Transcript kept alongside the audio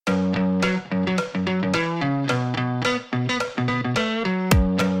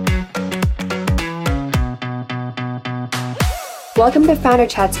Welcome to Founder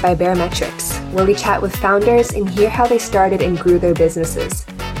Chats by Barometrics, where we chat with founders and hear how they started and grew their businesses.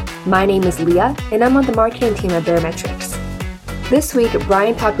 My name is Leah, and I'm on the marketing team at Barometrics. This week,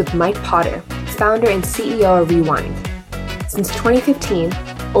 Brian talked with Mike Potter, founder and CEO of Rewind. Since 2015,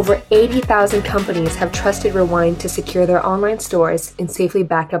 over 80,000 companies have trusted Rewind to secure their online stores and safely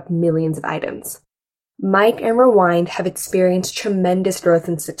back up millions of items. Mike and Rewind have experienced tremendous growth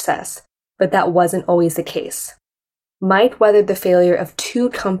and success, but that wasn't always the case. Mike weathered the failure of 2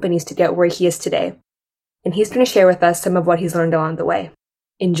 companies to get where he is today, and he's going to share with us some of what he's learned along the way.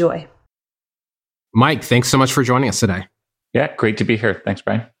 Enjoy. Mike, thanks so much for joining us today. Yeah, great to be here. Thanks,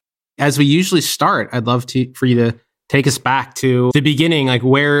 Brian. As we usually start, I'd love for you to take us back to the beginning. Like,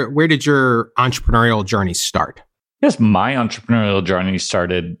 where did your entrepreneurial journey start? Yes, my entrepreneurial journey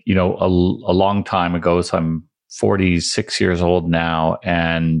started, a long time ago. So I'm 46 years old now,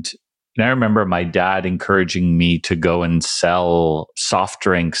 and I remember my dad encouraging me to go and sell soft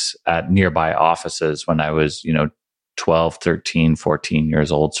drinks at nearby offices when I was, 12, 13, 14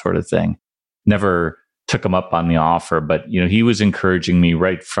 years old, sort of thing. Never took him up on the offer, but, he was encouraging me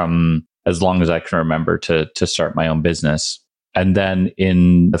right from as long as I can remember to start my own business. And then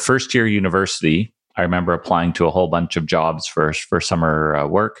in the first year university, I remember applying to a whole bunch of jobs for summer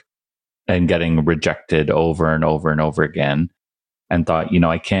work and getting rejected over and over and over again. And thought,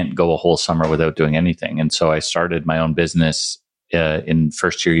 I can't go a whole summer without doing anything. And so I started my own business in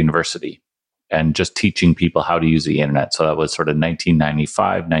first year university and just teaching people how to use the internet. So that was sort of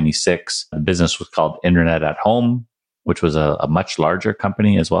 1995, 96. The business was called Internet at Home, which was a much larger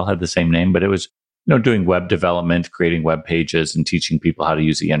company as well, had the same name, but it was, doing web development, creating web pages and teaching people how to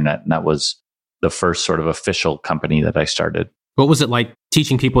use the internet. And that was the first sort of official company that I started. What was it like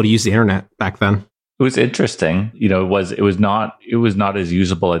teaching people to use the internet back then? It was interesting. It was not as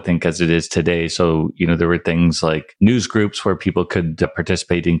usable, I think, as it is today. So, there were things like news groups where people could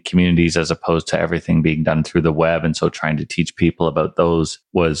participate in communities as opposed to everything being done through the web. And so trying to teach people about those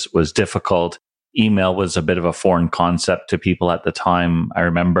was difficult. Email was a bit of a foreign concept to people at the time. I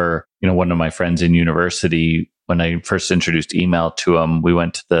remember, one of my friends in university, when I first introduced email to him, we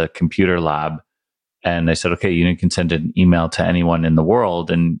went to the computer lab and I said, okay, you can send an email to anyone in the world.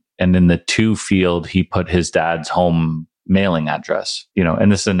 And in the to field, he put his dad's home mailing address,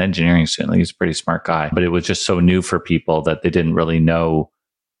 and this is an engineering student. He's a pretty smart guy, but it was just so new for people that they didn't really know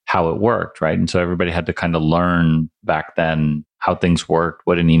how it worked, right? And so everybody had to kind of learn back then how things worked,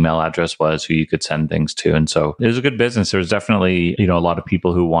 what an email address was, who you could send things to. And so it was a good business. There was definitely, a lot of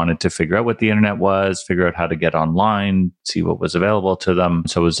people who wanted to figure out what the internet was, figure out how to get online, see what was available to them.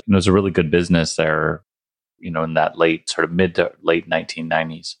 So it was a really good business there, in that mid to late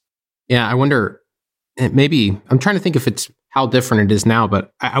 1990s. Yeah, I wonder, maybe, I'm trying to think if it's how different it is now,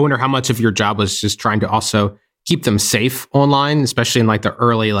 but I wonder how much of your job was just trying to also keep them safe online, especially in like the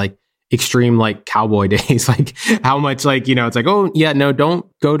early, like extreme, like cowboy days, like how much like, it's like, oh yeah, no, don't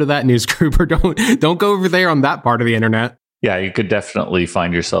go to that news group or don't go over there on that part of the internet. Yeah, you could definitely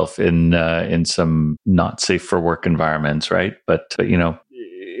find yourself in some not safe for work environments, right? But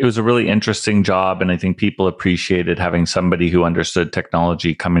it was a really interesting job. And I think people appreciated having somebody who understood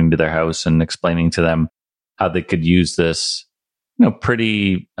technology coming to their house and explaining to them how they could use this,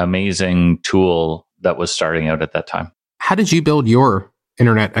 pretty amazing tool that was starting out at that time. How did you build your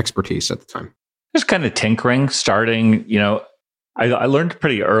internet expertise at the time? Just kind of tinkering, starting, I learned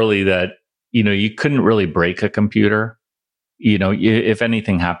pretty early that, you couldn't really break a computer. If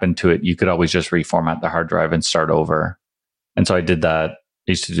anything happened to it, you could always just reformat the hard drive and start over. And so I did that.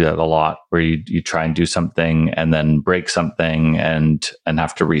 I used to do that a lot, where you try and do something and then break something and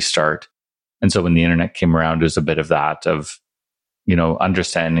have to restart. And so when the internet came around, it was a bit of that, of,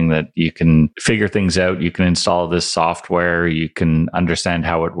 understanding that you can figure things out. You can install this software. You can understand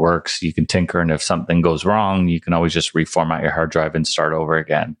how it works. You can tinker. And if something goes wrong, you can always just reformat your hard drive and start over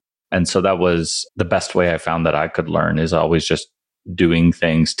again. And so that was the best way I found that I could learn, is always just doing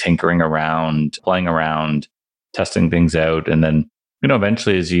things, tinkering around, playing around, testing things out. And then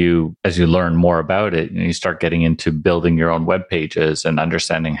eventually as you learn more about it, you start getting into building your own web pages and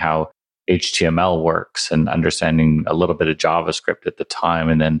understanding how HTML works and understanding a little bit of JavaScript at the time,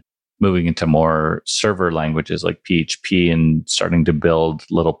 and then moving into more server languages like PHP and starting to build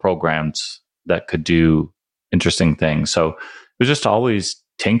little programs that could do interesting things. So it was just always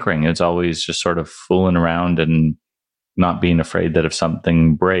tinkering. It's always just sort of fooling around and not being afraid that if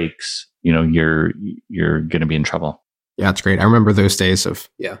something breaks, you're going to be in trouble. Yeah, that's great. I remember those days of,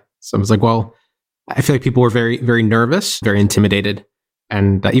 So I was like, well, I feel like people were very, very nervous, very intimidated.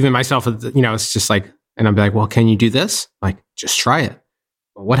 And even myself, it's just like, and I'm like, well, can you do this? Like, just try it.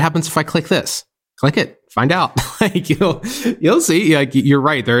 Well, what happens if I click this? click it, find out. Like you'll see. Like you're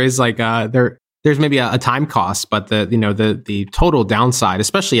right. There is like there's maybe a time cost, but the total downside,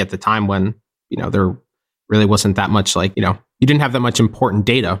 especially at the time when there really wasn't that much you didn't have that much important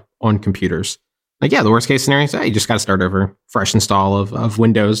data on computers. Like the worst case scenario is you just got to start over, fresh install of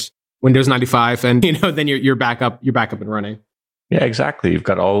Windows 95, and then you're back up and running. Yeah, exactly. You've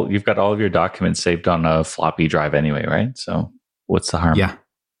got all of your documents saved on a floppy drive anyway, right? So what's the harm? Yeah,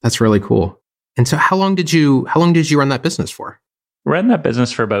 that's really cool. And so how long did you run that business for? Ran that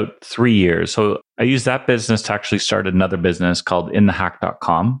business for about 3 years. So I used that business to actually start another business called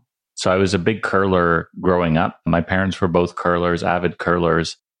inthehack.com. So I was a big curler growing up. My parents were both curlers, avid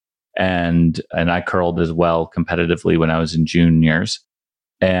curlers, and I curled as well competitively when I was in juniors.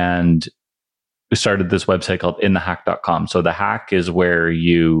 And we started this website called inthehack.com. So the hack is where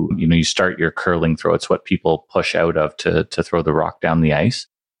you start your curling throw. It's what people push out of to throw the rock down the ice.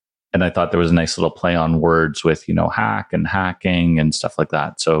 And I thought there was a nice little play on words with, hack and hacking and stuff like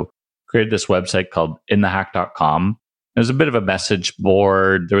that. So created this website called inthehack.com. It was a bit of a message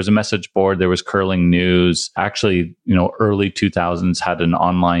board. There was a message board. There was curling news. Actually, early 2000s had an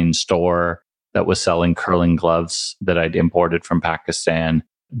online store that was selling curling gloves that I'd imported from Pakistan.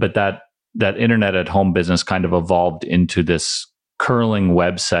 But that internet at home business kind of evolved into this curling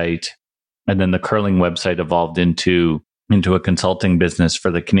website. And then the curling website evolved into a consulting business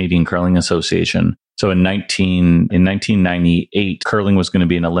for the Canadian Curling Association. So in 1998, curling was going to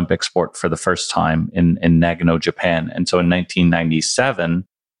be an Olympic sport for the first time in Nagano, Japan. And so in 1997,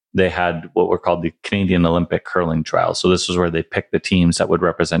 they had what were called the Canadian Olympic Curling Trials. So this was where they picked the teams that would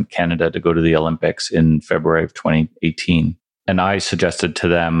represent Canada to go to the Olympics in February of 2018. And I suggested to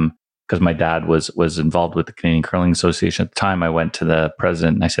them, because my dad was involved with the Canadian Curling Association at the time, I went to the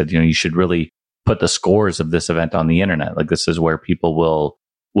president and I said, you should really put the scores of this event on the internet. Like this is where people will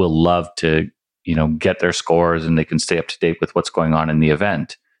love to, get their scores and they can stay up to date with what's going on in the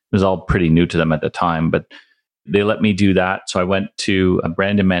event. It was all pretty new to them at the time, but they let me do that. So I went to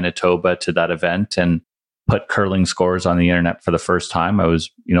Brandon, Manitoba to that event and put curling scores on the internet for the first time. I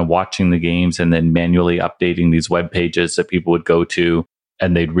was, watching the games and then manually updating these web pages that people would go to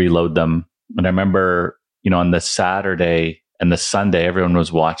and they'd reload them. And I remember, on the Saturday and the Sunday, everyone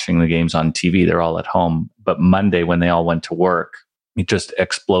was watching the games on TV. They're all at home. But Monday, when they all went to work, it just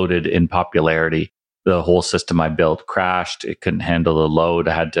exploded in popularity. The whole system I built crashed. It couldn't handle the load.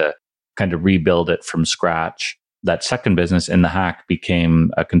 I had to kind of rebuild it from scratch. That second business, In the Hack, became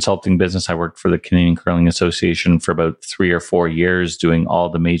a consulting business. I worked for the Canadian Curling Association for about 3 or 4 years, doing all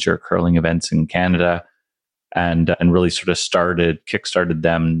the major curling events in Canada, and really sort of kickstarted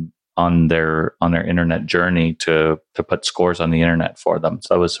them on their internet journey to put scores on the internet for them.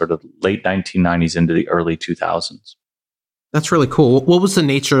 So that was sort of late 1990s into the early 2000s. That's really cool. What was the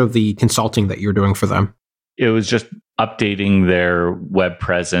nature of the consulting that you're doing for them? It was just updating their web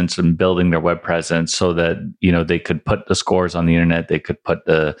presence and building their web presence so that, they could put the scores on the internet. They could put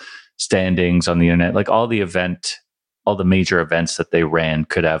the standings on the internet, like all the major events that they ran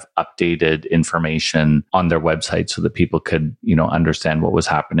could have updated information on their website so that people could, understand what was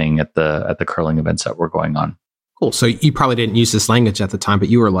happening at the curling events that were going on. Cool. So you probably didn't use this language at the time, but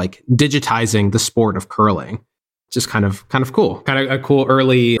you were like digitizing the sport of curling. Just kind of cool. Kind of a cool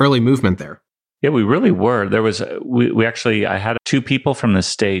early movement there. Yeah, we really were. There was, I had 2 people from the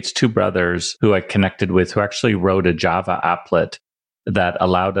States, 2 brothers who I connected with who actually wrote a Java applet that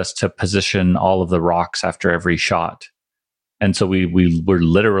allowed us to position all of the rocks after every shot. And so we were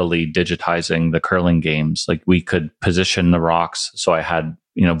literally digitizing the curling games. Like we could position the rocks. So I had,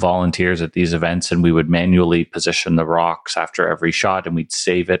 volunteers at these events and we would manually position the rocks after every shot and we'd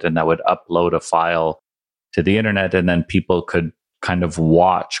save it and that would upload a file to the internet. And then people could kind of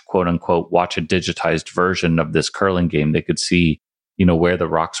quote unquote, watch a digitized version of this curling game. They could see, where the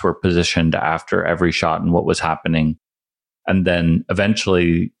rocks were positioned after every shot and what was happening. And then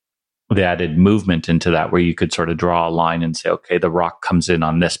eventually they added movement into that where you could sort of draw a line and say, okay, the rock comes in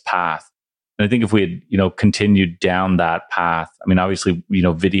on this path. And I think if we had, continued down that path, I mean, obviously,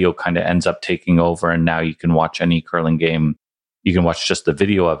 video kind of ends up taking over and now you can watch any curling game. You can watch just the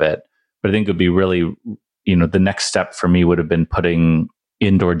video of it. But I think it would be really, the next step for me would have been putting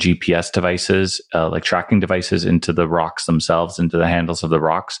indoor GPS devices, like tracking devices into the rocks themselves, into the handles of the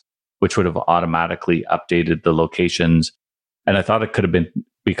rocks, which would have automatically updated the locations. And I thought it could have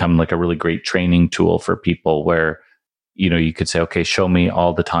become like a really great training tool for people where, you could say, okay, show me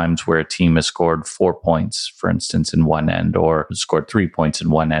all the times where a team has scored 4 points, for instance, in one end, or scored 3 points in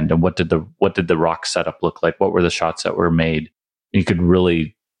one end. And what did the rock setup look like? What were the shots that were made? You could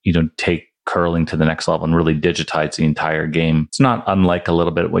really, take curling to the next level and really digitize the entire game. It's not unlike a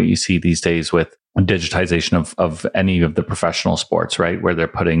little bit what you see these days with digitization of any of the professional sports, right? Where they're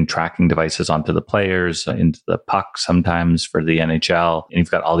putting tracking devices onto the players, into the puck sometimes for the NHL. And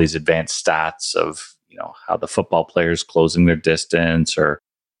you've got all these advanced stats of, how the football players closing their distance, or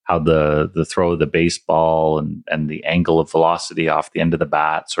how the throw of the baseball and the angle of velocity off the end of the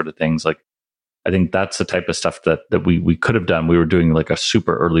bat, sort of things. Like, I think that's the type of stuff that we could have done. We were doing like a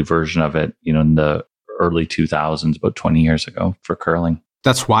super early version of it, in the early 2000s, about 20 years ago for curling.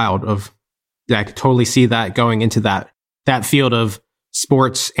 That's wild. I could totally see that going into that field of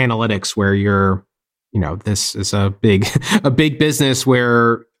sports analytics, where you're, this is a big business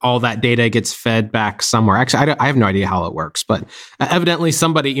where all that data gets fed back somewhere. Actually, I have no idea how it works, but evidently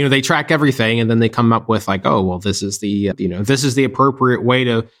somebody, they track everything, and then they come up with like, oh, well, this is the appropriate way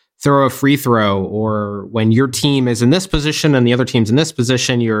to throw a free throw, or when your team is in this position and the other team's in this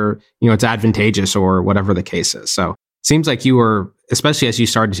position, it's advantageous, or whatever the case is. So it seems like you were, especially as you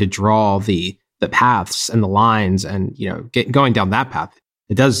started to draw the paths and the lines and, going down that path,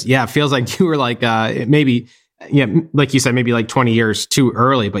 it feels like you were like, maybe, like you said, maybe like 20 years too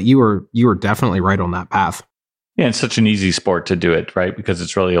early, but you were definitely right on that path. Yeah, it's such an easy sport to do it, right? Because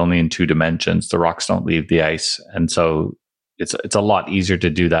it's really only in 2 dimensions. The rocks don't leave the ice. And so it's a lot easier to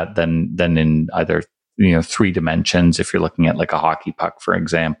do that than in either 3 dimensions, if you're looking at like a hockey puck, for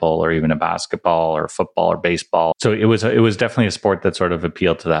example, or even a basketball or football or baseball. So it was definitely a sport that sort of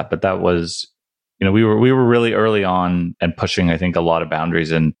appealed to that. But that was, we were really early on and pushing, I think, a lot of boundaries.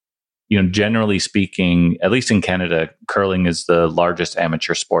 And generally speaking, at least in Canada, curling is the largest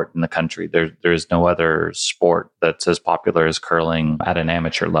amateur sport in the country. There is no other sport that's as popular as curling at an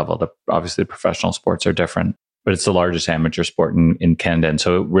amateur level. Obviously, professional sports are different, but it's the largest amateur sport in Canada. And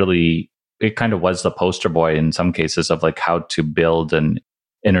so it kind of was the poster boy in some cases of like how to build an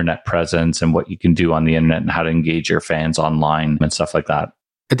internet presence and what you can do on the internet and how to engage your fans online and stuff like that.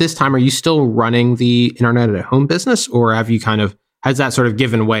 At this time, are you still running the internet at home business, or have you has that sort of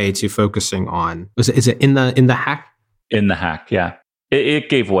given way to focusing on, is it in the hack? In the hack, yeah. It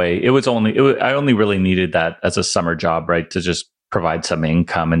gave way. I only really needed that as a summer job, right? To just provide some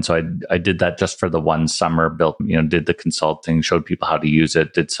income. And so I did that just for the one summer, did the consulting, showed people how to use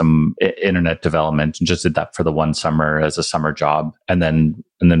it, did some internet development, and just did that for the one summer as a summer job. And then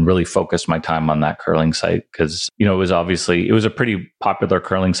really focused my time on that curling site, because, it was a pretty popular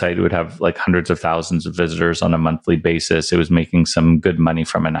curling site. It would have like hundreds of thousands of visitors on a monthly basis. It was making some good money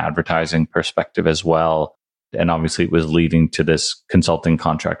from an advertising perspective as well. And obviously it was leading to this consulting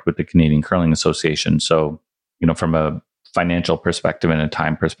contract with the Canadian Curling Association. So, from a financial perspective and a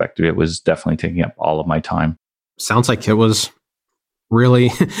time perspective, it was definitely taking up all of my time. Sounds like it was really,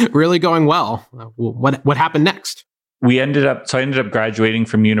 really going well. What happened next? I ended up graduating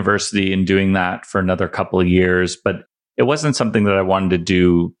from university and doing that for another couple of years, but it wasn't something that I wanted to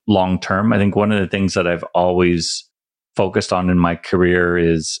do long term. I think one of the things that I've always focused on in my career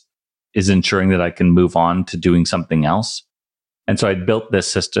is ensuring that I can move on to doing something else. And so I built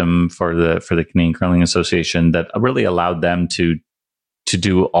this system for the Canadian Curling Association that really allowed them to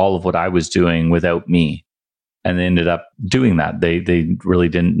do all of what I was doing without me. And they ended up doing that. They really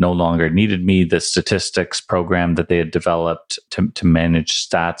no longer needed me. The statistics program that they had developed to manage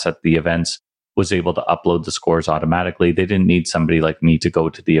stats at the events was able to upload the scores automatically. They didn't need somebody like me to go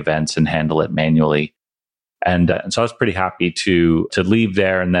to the events and handle it manually. And so I was pretty happy to leave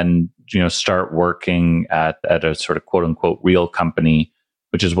there and then start working at a sort of quote unquote real company,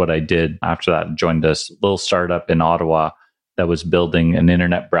 which is what I did after that. I joined a little startup in Ottawa that was building an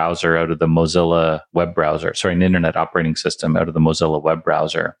internet browser out of the Mozilla web browser. Sorry, an internet operating system out of the Mozilla web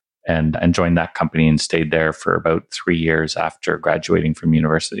browser, and joined that company and stayed there for about 3 years after graduating from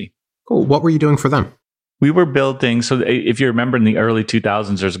university. Cool. What were you doing for them? We were building, so if you remember in the early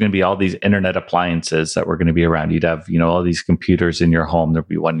 2000s, there's going to be all these internet appliances that were going to be around. You'd have, all these computers in your home. There'd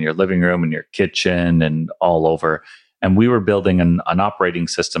be one in your living room, in your kitchen, and all over. And we were building an operating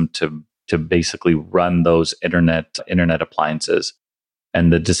system to basically run those internet appliances.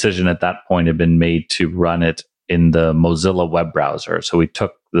 And the decision at that point had been made to run it in the Mozilla web browser. So we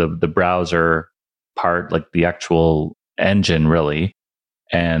took the browser part, like the actual engine really,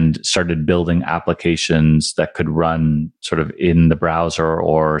 and started building applications that could run sort of in the browser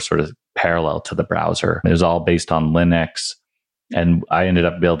or sort of parallel to the browser. It was all based on Linux. And I ended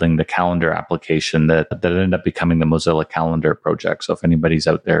up building the calendar application that ended up becoming the Mozilla Calendar project. So if anybody's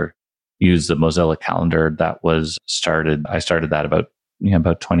out there used the Mozilla Calendar, I started that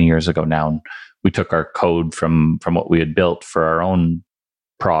about 20 years ago now. And we took our code from what we had built for our own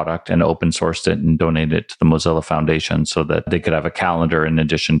product and open sourced it and donated it to the Mozilla Foundation so that they could have a calendar in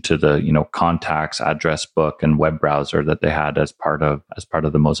addition to the contacts, address book, and web browser that they had as part of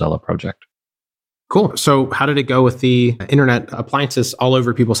the Mozilla project. Cool. So how did it go with the internet appliances all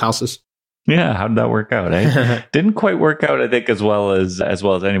over people's houses? Yeah, how did that work out? Didn't quite work out, I think, as well as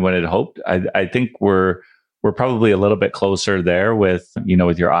anyone had hoped. I think we're probably a little bit closer there with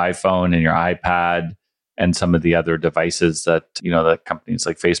with your iPhone and your iPad and some of the other devices that that companies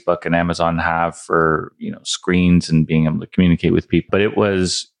like Facebook and Amazon have for screens and being able to communicate with people. But it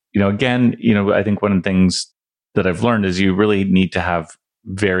was again I think one of the things that I've learned is you really need to have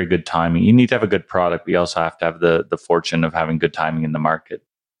very good timing. You need to have a good product, but you also have to have the fortune of having good timing in the market.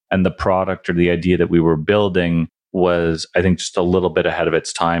 And the product or the idea that we were building was, I think, just a little bit ahead of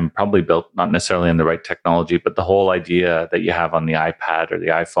its time, probably built not necessarily on the right technology, but the whole idea that you have on the iPad or the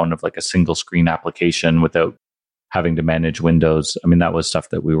iPhone of like a single screen application without having to manage windows. I mean, that was stuff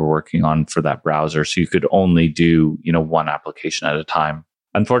that we were working on for that browser. So you could only do, one application at a time.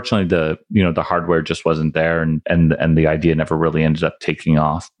 Unfortunately, the hardware just wasn't there and the idea never really ended up taking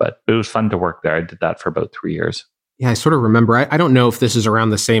off, but it was fun to work there. I did that for about 3 years. Yeah, I sort of remember. I don't know if this is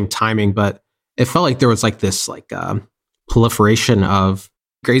around the same timing, but it felt like there was like this proliferation of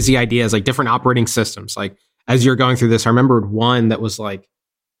crazy ideas, like different operating systems. Like as you're going through this, I remembered one that was like,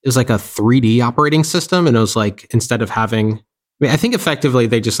 it was like a 3D operating system. And it was like, instead of having, I think effectively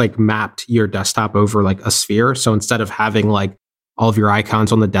they just like mapped your desktop over like a sphere. So instead of having like all of your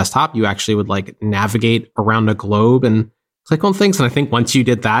icons on the desktop, you actually would like navigate around the globe and click on things. And I think once you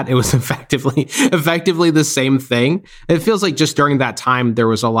did that, it was effectively the same thing. It feels like just during that time, there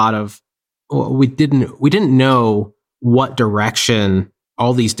was a lot of, we didn't know what direction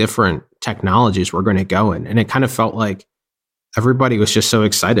all these different technologies were going to go in. And it kind of felt like everybody was just so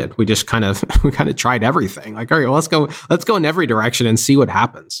excited. We just kind of tried everything. Like, all right, well, let's go in every direction and see what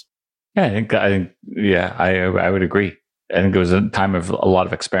happens. Yeah, I would agree. I think it was a time of a lot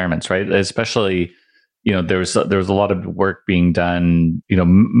of experiments, right? Especially, there was a lot of work being done.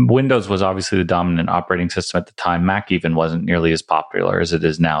 Windows was obviously the dominant operating system at the time. Mac even wasn't nearly as popular as it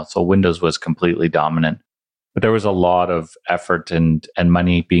is now. So Windows was completely dominant. But there was a lot of effort and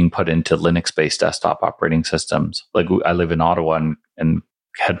money being put into Linux-based desktop operating systems. Like I live in Ottawa and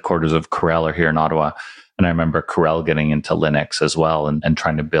headquarters of Corel are here in Ottawa. And I remember Corel getting into Linux as well and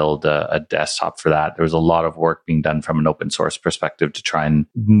trying to build a desktop for that. There was a lot of work being done from an open source perspective to try and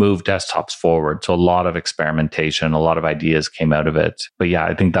move desktops forward. So a lot of experimentation, a lot of ideas came out of it. But yeah,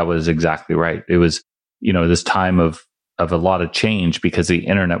 I think that was exactly right. It was, this time of a lot of change because the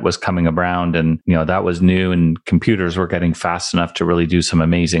internet was coming around and, that was new and computers were getting fast enough to really do some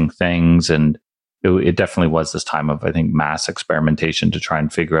amazing things. And it definitely was this time of, I think, mass experimentation to try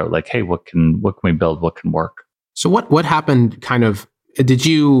and figure out like, hey, what can we build? What can work? So what happened kind of, did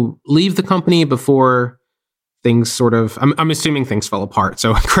you leave the company before things sort of, I'm assuming things fell apart.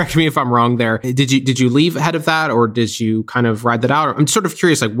 So correct me if I'm wrong there. Did you leave ahead of that or did you kind of ride that out? I'm sort of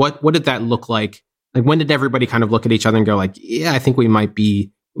curious, like what did that look like? Like when did everybody kind of look at each other and go like, yeah, I think we might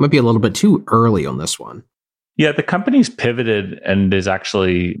be a little bit too early on this one? Yeah, the company's pivoted and is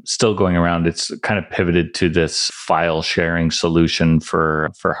actually still going around. It's kind of pivoted to this file sharing solution for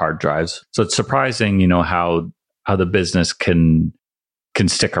hard drives. So it's surprising, how the business can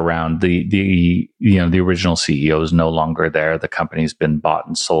stick around. The original CEO is no longer there. The company's been bought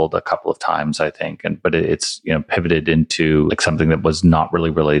and sold a couple of times, I think, but it's pivoted into like something that was not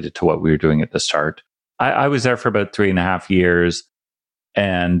really related to what we were doing at the start. I was there for about 3.5 years.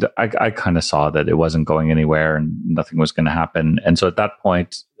 And I kind of saw that it wasn't going anywhere and nothing was going to happen. And so at that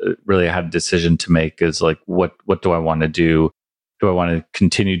point, really I had a decision to make is like, what do I want to do? Do I want to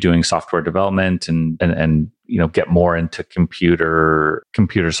continue doing software development and get more into computer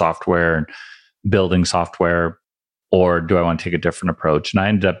software and building software? Or do I want to take a different approach? And I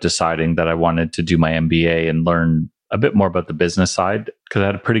ended up deciding that I wanted to do my MBA and learn a bit more about the business side because I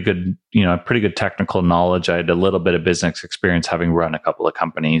had a pretty good technical knowledge. I had a little bit of business experience having run a couple of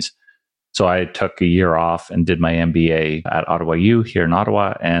companies. So I took a year off and did my MBA at Ottawa U here in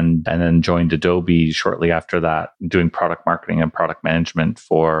Ottawa and then joined Adobe shortly after that, doing product marketing and product management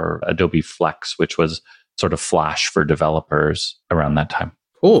for Adobe Flex, which was sort of Flash for developers around that time.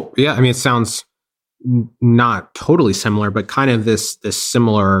 Cool. Yeah. I mean, it sounds not totally similar, but kind of this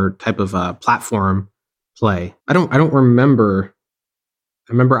similar type of platform play. I don't remember.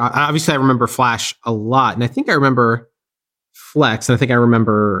 I remember Flash a lot, and I think I remember Flex, and I think I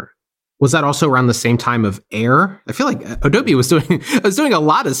remember. Was that also around the same time of Air? I feel like Adobe was doing a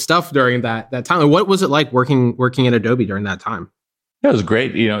lot of stuff during that time. What was it like working at Adobe during that time? Yeah, it was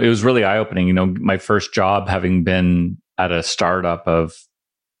great. It was really eye opening. My first job having been at a startup of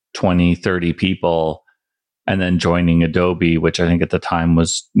 20, 30 people, and then joining Adobe, which I think at the time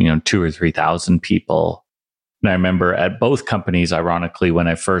was 2,000 or 3,000 people. And I remember at both companies, ironically, when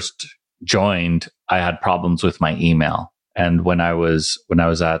I first joined, I had problems with my email. And when I was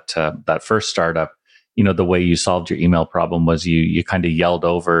at that first startup, the way you solved your email problem was you kind of yelled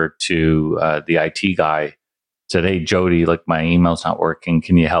over to the IT guy, said, "Hey, Jody, like my email's not working.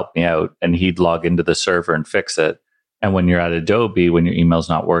 Can you help me out?" And he'd log into the server and fix it. And when you're at Adobe, when your email's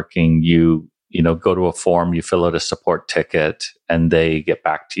not working, you go to a form, you fill out a support ticket, and they get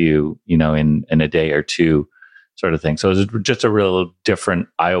back to you, in a day or two, sort of thing. So it was just a real different,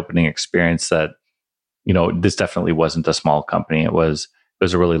 eye-opening experience that, this definitely wasn't a small company. It was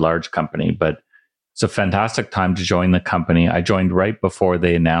a really large company, but it's a fantastic time to join the company. I joined right before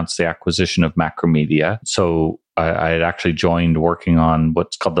they announced the acquisition of Macromedia. So I had actually joined working on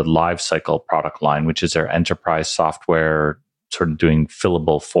what's called the Livecycle product line, which is their enterprise software, sort of doing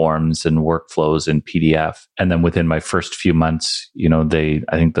fillable forms and workflows in PDF. And then within my first few months, I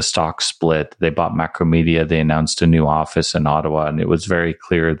think the stock split. They bought Macromedia. They announced a new office in Ottawa, and it was very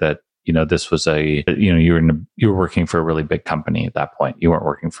clear that this was you were working for a really big company at that point. You weren't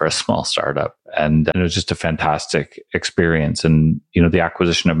working for a small startup, and it was just a fantastic experience. And the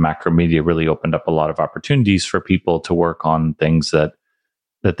acquisition of Macromedia really opened up a lot of opportunities for people to work on things that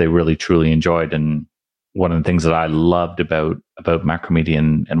they really truly enjoyed. And one of the things that I loved about Macromedia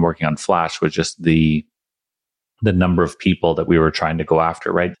and working on Flash was just the number of people that we were trying to go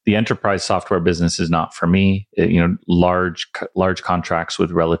after, right? The enterprise software business is not for me. Large contracts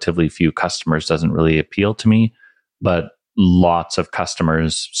with relatively few customers doesn't really appeal to me, but lots of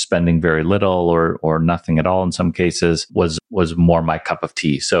customers spending very little or nothing at all in some cases was more my cup of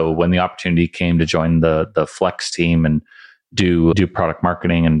tea. So when the opportunity came to join the Flex team and do product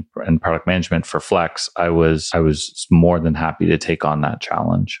marketing and product management for Flex, I was more than happy to take on that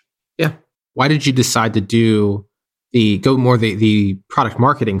challenge. Yeah. Why did you decide to go more the product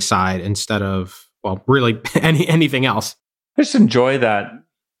marketing side instead of, well, really anything else? I just enjoy that,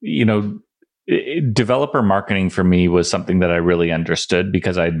 developer marketing for me was something that I really understood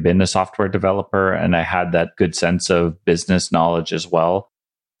because I'd been a software developer and I had that good sense of business knowledge as well.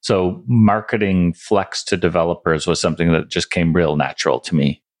 So marketing Flex to developers was something that just came real natural to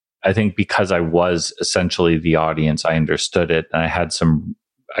me. I think because I was essentially the audience, I understood it, and I had some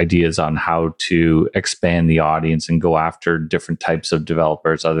ideas on how to expand the audience and go after different types of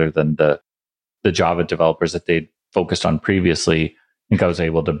developers other than the Java developers that they'd focused on previously. I think I was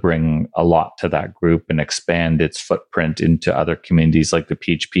able to bring a lot to that group and expand its footprint into other communities like the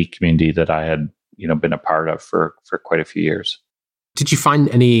PHP community that I had, been a part of for quite a few years. Did you find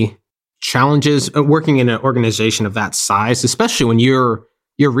any challenges working in an organization of that size, especially when you're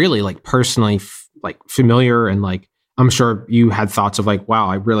really like personally familiar and like, I'm sure you had thoughts of like, wow,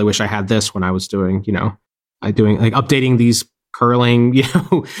 I really wish I had this when I was doing updating these curling,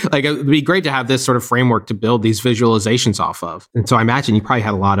 like it would be great to have this sort of framework to build these visualizations off of. And so I imagine you probably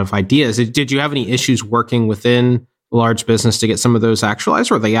had a lot of ideas. Did you have any issues working within a large business to get some of those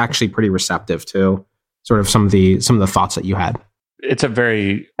actualized, or are they actually pretty receptive to sort of some of the thoughts that you had? It's a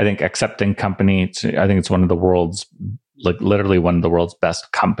very, I think, accepting company. I think it's one of the world's, literally one of the world's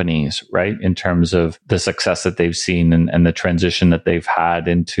best companies, right? In terms of the success that they've seen and the transition that they've had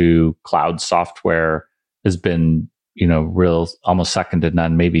into cloud software has been, real, almost second to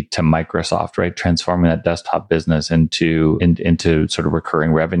none, maybe to Microsoft, right? Transforming that desktop business into sort of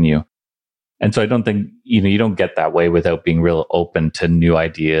recurring revenue. And so I don't think, you don't get that way without being real open to new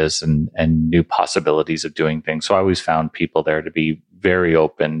ideas and new possibilities of doing things. So I always found people there to be very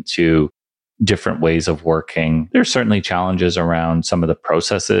open to different ways of working. There's certainly challenges around some of the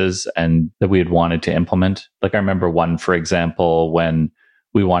processes and that we had wanted to implement. Like I remember one, for example, when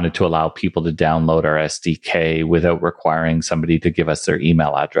we wanted to allow people to download our SDK without requiring somebody to give us their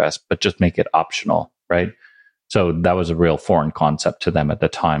email address, but just make it optional, right? So that was a real foreign concept to them at the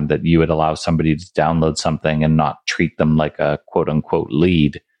time, that you would allow somebody to download something and not treat them like a quote unquote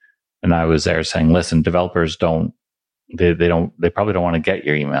lead. And I was there saying, listen, developers they probably don't want to get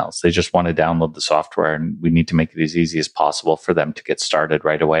your emails. They just want to download the software, and we need to make it as easy as possible for them to get started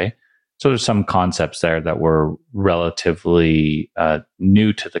right away. So there's some concepts there that were relatively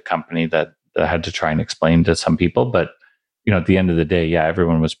new to the company that I had to try and explain to some people. But, at the end of the day, yeah,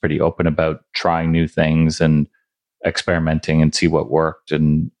 everyone was pretty open about trying new things and experimenting and see what worked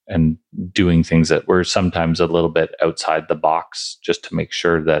and doing things that were sometimes a little bit outside the box, just to make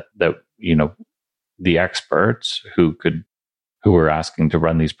sure that the experts who were asking to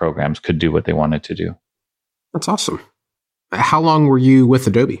run these programs could do what they wanted to do. That's awesome. How long were you with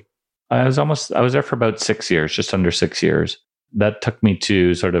Adobe? I was there for about 6 years, just under 6 years. That took me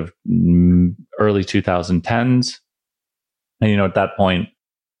to sort of early 2010s. And, at that point,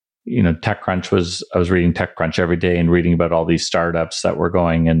 TechCrunch I was reading TechCrunch every day and reading about all these startups that were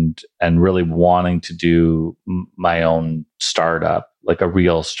going and really wanting to do my own startup, like a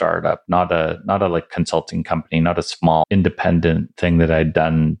real startup, not a like consulting company, not a small independent thing that I'd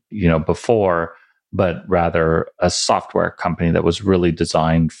done, before, but rather a software company that was really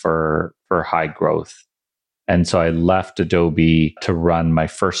designed for high growth. And so I left Adobe to run my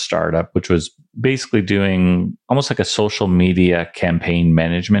first startup, which was basically doing almost like a social media campaign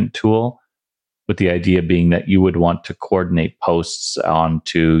management tool, with the idea being that you would want to coordinate posts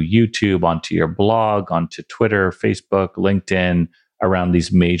onto YouTube, onto your blog, onto Twitter, Facebook, LinkedIn, around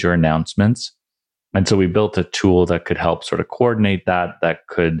these major announcements. And so we built a tool that could help sort of coordinate that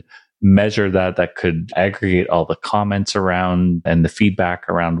could measure that could aggregate all the comments around and the feedback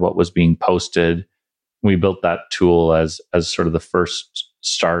around what was being posted. We built that tool as sort of the first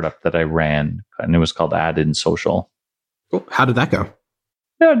startup that I ran, and it was called Ad in Social. Cool. How did that go?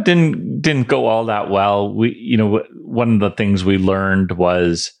 Yeah, it didn't go all that well. One of the things we learned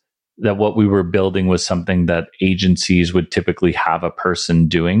was that what we were building was something that agencies would typically have a person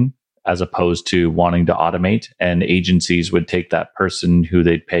doing, as opposed to wanting to automate. And agencies would take that person who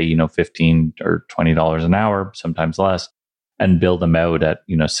they'd pay, $15 or $20 an hour, sometimes less, and build them out at,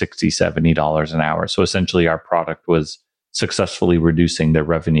 $60, $70 an hour. So essentially our product was successfully reducing their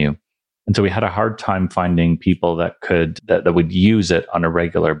revenue. And so we had a hard time finding people that would use it on a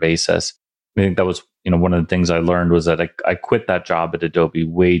regular basis. I think that was, one of the things I learned was that I quit that job at Adobe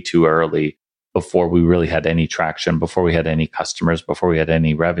way too early, before we really had any traction, before we had any customers, before we had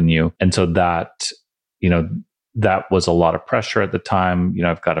any revenue. And so that was a lot of pressure at the time.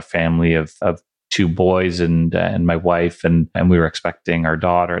 I've got a family of 2 boys and my wife, and we were expecting our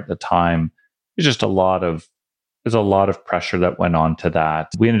daughter at the time. There's a lot of pressure that went on to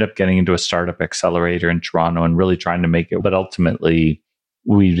that. We ended up getting into a startup accelerator in Toronto and really trying to make it, but ultimately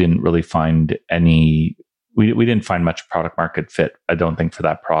we didn't really find we didn't find much product market fit, I don't think, for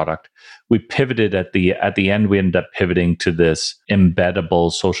that product. We pivoted at the end. We ended up pivoting to this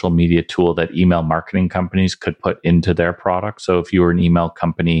embeddable social media tool that email marketing companies could put into their product. So if you were an email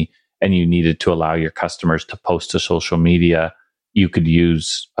company and you needed to allow your customers to post to social media, you could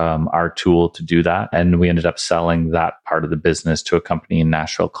use our tool to do that. And we ended up selling that part of the business to a company in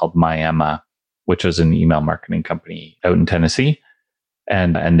Nashville called MyEmma, which was an email marketing company out in Tennessee.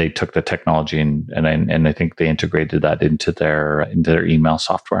 And they took the technology and I think they integrated that into their email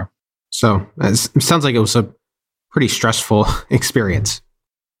software. So it sounds like it was a pretty stressful experience.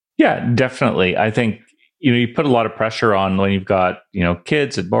 Yeah, definitely. I think you put a lot of pressure on when you've got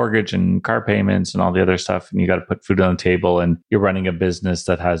kids and mortgage and car payments and all the other stuff, and you got to put food on the table, and you're running a business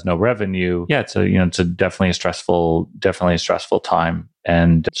that has no revenue. Yeah, it's definitely a stressful time,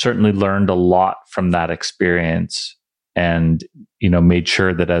 and certainly learned a lot from that experience. And made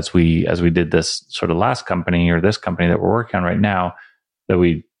sure that as we did this sort of last company, or this company that we're working on right now, that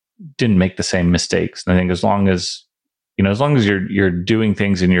we didn't make the same mistakes. And I think as long as you're doing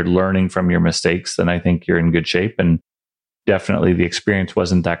things and you're learning from your mistakes, then I think you're in good shape. And definitely the experience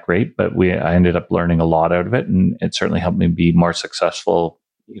wasn't that great, but I ended up learning a lot out of it, and it certainly helped me be more successful.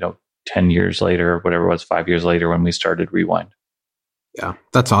 10 years later, whatever it was, 5 years later, when we started Rewind. Yeah,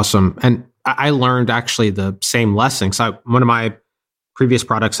 that's awesome. And I learned actually the same lesson. So one of my previous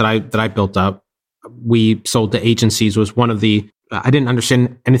products that I built up, we sold to agencies, was one of the, I didn't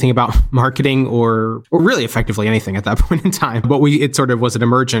understand anything about marketing or really effectively anything at that point in time. But it sort of was an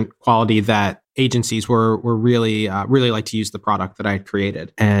emergent quality that agencies were really like to use the product that I had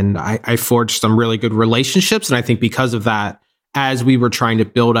created. And I forged some really good relationships. And I think because of that, as we were trying to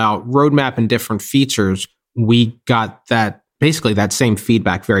build out roadmap and different features, we got basically that same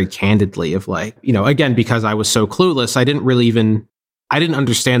feedback very candidly of again, because I was so clueless, I didn't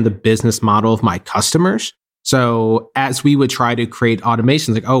understand the business model of my customers. So as we would try to create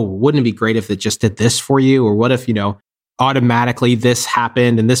automations, like, oh, wouldn't it be great if it just did this for you? Or what if, automatically this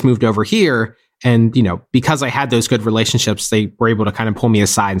happened and this moved over here? And, because I had those good relationships, they were able to kind of pull me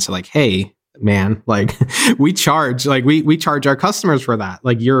aside and say hey, man, we charge our customers for that.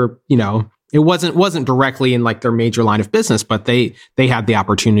 It wasn't directly in their major line of business, but they had the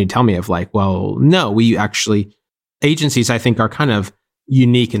opportunity to tell me of well, no, we actually, agencies I think are kind of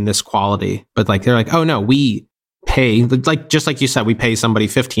unique in this quality, but they're oh no, we pay, just like you said, we pay somebody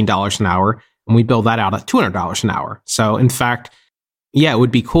 $15 an hour and we build that out at $200 an hour. So in fact, yeah, it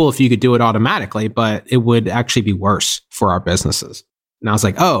would be cool if you could do it automatically, but it would actually be worse for our businesses. And I was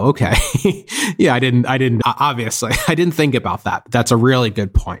oh, okay. Yeah, I didn't obviously, I didn't think about that. But that's a really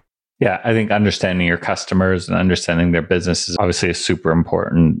good point. Yeah, I think understanding your customers and understanding their business is obviously a super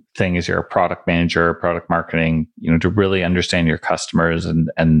important thing as you're a product manager, product marketing, to really understand your customers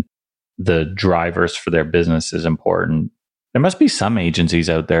and the drivers for their business is important. There must be some agencies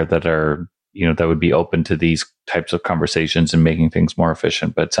out there that are, that would be open to these types of conversations and making things more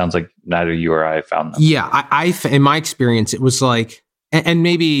efficient. But it sounds like neither you or I found them. Yeah, I in my experience, it was like, and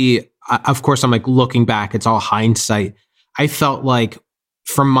maybe, of course, I'm like looking back, it's all hindsight. I felt like,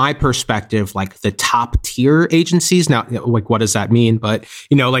 from my perspective, like the top tier agencies, now, like, what does that mean? But,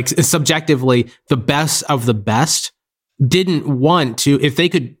 like subjectively, the best of the best didn't want to, if they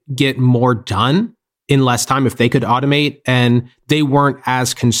could get more done in less time, if they could automate, and they weren't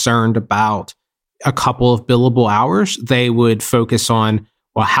as concerned about a couple of billable hours, they would focus on,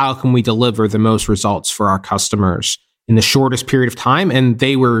 well, how can we deliver the most results for our customers in the shortest period of time? And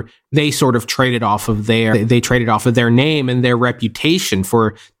they sort of traded off of their name and their reputation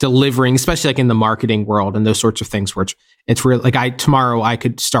for delivering, especially like in the marketing world and those sorts of things, where it's really like tomorrow I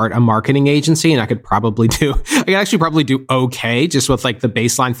could start a marketing agency and I could actually probably do okay just with like the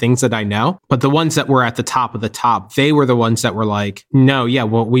baseline things that I know. But the ones that were at the top of the top, they were the ones that were like, no, yeah,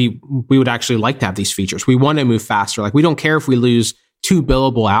 well, we would actually like to have these features. We want to move faster. Like, we don't care if we lose 2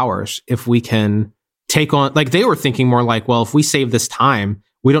 billable hours if we can take on, like, they were thinking more like, well, if we save this time,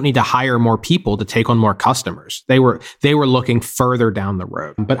 we don't need to hire more people to take on more customers. They were looking further down the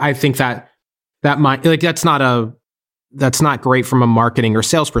road. But I think that might, like, that's not great from a marketing or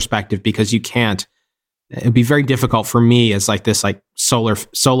sales perspective, because it'd be very difficult for me as like this like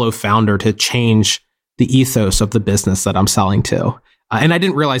solo founder to change the ethos of the business that I'm selling to. And I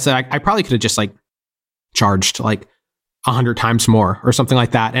didn't realize that I probably could have just like charged like 100 times more or something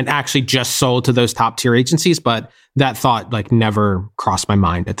like that and actually just sold to those top tier agencies. But that thought like never crossed my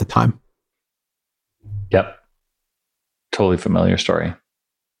mind at the time. Yep. Totally familiar story.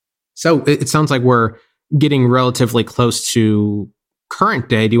 So it sounds like we're getting relatively close to current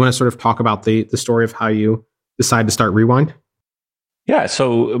day. Do you want to sort of talk about the story of how you decided to start Rewind? Yeah.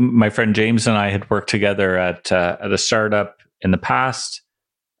 So my friend James and I had worked together at a startup in the past,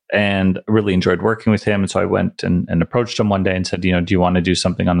 and really enjoyed working with him. And so I went and approached him one day and said, do you want to do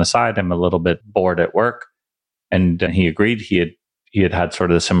something on the side? I'm a little bit bored at work. And he agreed. He had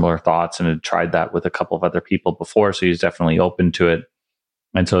sort of the similar thoughts and had tried that with a couple of other people before. So he was definitely open to it.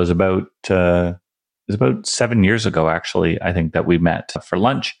 And so it was about 7 years ago, actually, I think, that we met for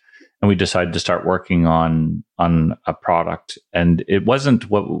lunch, and we decided to start working on a product. And it wasn't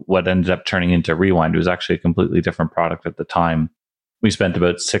what ended up turning into Rewind. It was actually a completely different product at the time. We spent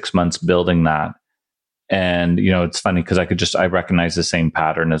about 6 months building that. And, it's funny because I recognized the same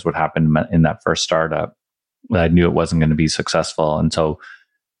pattern as what happened in that first startup. I knew it wasn't going to be successful. And so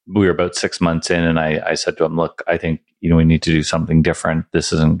we were about 6 months in, and I said to him, look, I think, we need to do something different.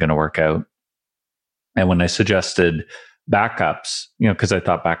 This isn't going to work out. And when I suggested backups, because I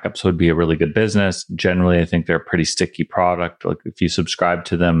thought backups would be a really good business. Generally, I think they're a pretty sticky product. Like, if you subscribe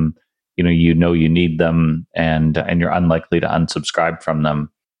to them, you need them, and you're unlikely to unsubscribe from them.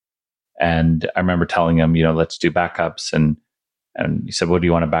 And I remember telling him, let's do backups. And he said, what do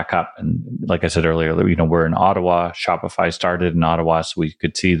you want to back up? And like I said earlier, we're in Ottawa. Shopify started in Ottawa. So we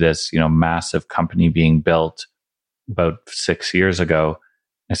could see this, massive company being built about 6 years ago.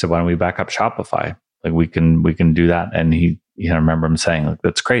 I said, why don't we back up Shopify? Like, we can do that. And I remember him saying, like,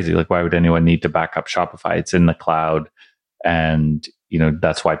 that's crazy. Like, why would anyone need to back up Shopify? It's in the cloud. And,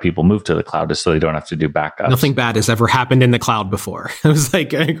 that's why people move to the cloud, is so they don't have to do backups. Nothing bad has ever happened in the cloud before. I was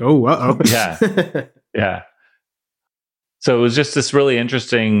like, oh, uh-oh. Yeah. Yeah. So it was just this really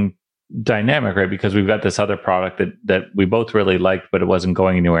interesting dynamic, right? Because we've got this other product that we both really liked, but it wasn't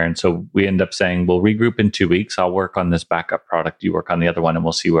going anywhere. And so we end up saying, we'll regroup in 2 weeks. I'll work on this backup product. You work on the other one, and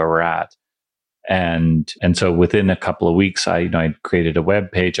we'll see where we're at. And so within a couple of weeks, I'd created a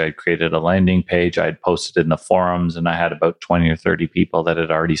web page, I'd created a landing page, I'd posted in the forums, and I had about 20 or 30 people that had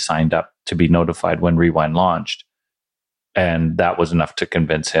already signed up to be notified when Rewind launched. And that was enough to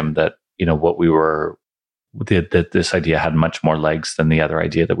convince him that, that this idea had much more legs than the other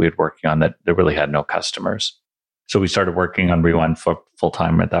idea that we had working on, that really had no customers. So we started working on Rewind full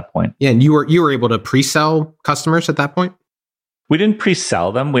time at that point. Yeah, and you were able to pre-sell customers at that point? We didn't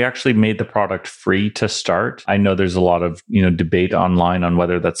pre-sell them. We actually made the product free to start. I know there's a lot of, debate online on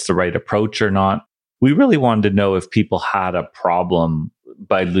whether that's the right approach or not. We really wanted to know if people had a problem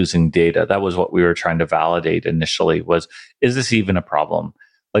by losing data. That was what we were trying to validate initially, is this even a problem?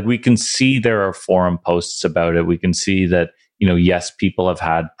 Like, we can see there are forum posts about it. We can see that, yes, people have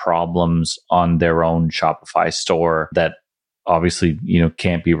had problems on their own Shopify store that obviously,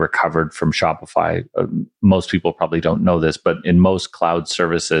 can't be recovered from Shopify. Most people probably don't know this, but in most cloud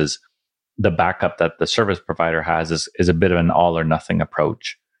services, the backup that the service provider has is a bit of an all or nothing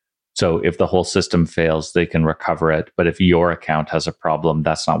approach. So if the whole system fails, they can recover it. But if your account has a problem,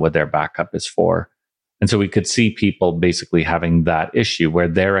 that's not what their backup is for. And so we could see people basically having that issue where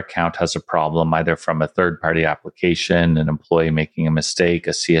their account has a problem, either from a third-party application, an employee making a mistake,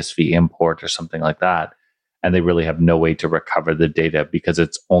 a CSV import, or something like that. And they really have no way to recover the data because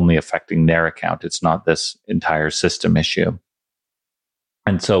it's only affecting their account. It's not this entire system issue.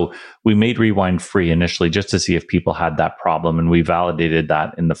 And so we made Rewind free initially just to see if people had that problem. And we validated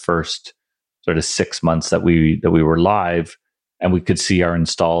that in the first sort of 6 months that we were live. And we could see our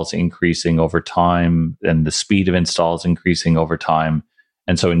installs increasing over time and the speed of installs increasing over time.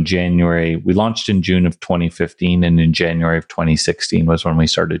 And so in January, we launched in June of 2015. And in January of 2016 was when we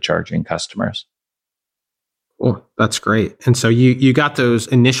started charging customers. Oh, that's great. And so you got those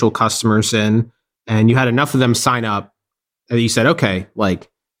initial customers in and you had enough of them sign up that you said, okay, like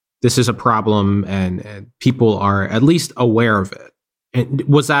this is a problem and people are at least aware of it. And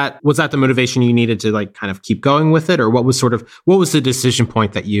was that the motivation you needed to like kind of keep going with it, or what was the decision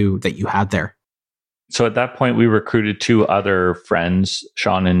point that you had there? So at that point, we recruited 2 other friends,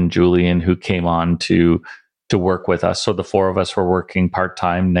 Sean and Julian, who came on to work with us. So the 4 of us were working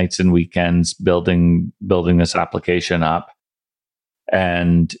part-time, nights and weekends, building this application up.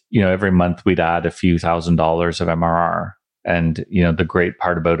 And every month we'd add a few $1,000s of MRR. And, the great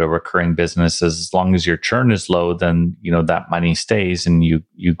part about a recurring business is as long as your churn is low, then, that money stays and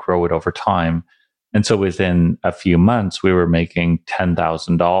you grow it over time. And so within a few months, we were making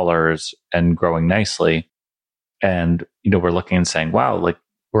 $10,000 and growing nicely. And, we're looking and saying, wow, like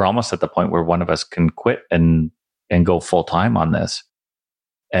we're almost at the point where one of us can quit and go full time on this.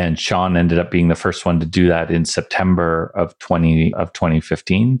 And Sean ended up being the first one to do that in September of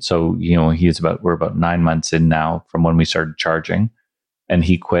 2015. So, we're about 9 months in now from when we started charging, and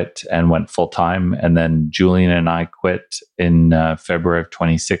he quit and went full time. And then Julian and I quit in February of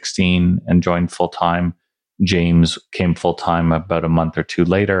 2016 and joined full time. James came full time about a month or 2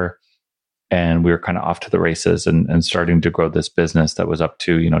 later, and we were kind of off to the races and starting to grow this business that was up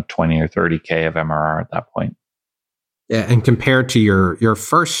to, 20 or 30K of MRR at that point. Yeah, and compared to your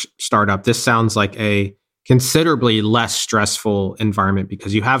first startup, this sounds like a considerably less stressful environment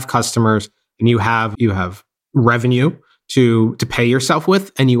because you have customers and you have revenue to pay yourself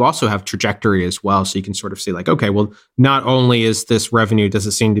with, and you also have trajectory as well. So you can sort of see like, okay, well, not only is this revenue does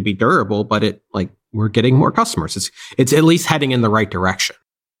it seem to be durable, but we're getting more customers. It's at least heading in the right direction.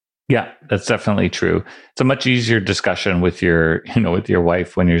 Yeah, that's definitely true. It's a much easier discussion with your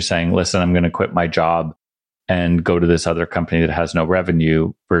wife when you're saying, listen, I'm going to quit my job and go to this other company that has no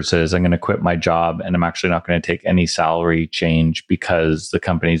revenue versus I'm going to quit my job and I'm actually not going to take any salary change because the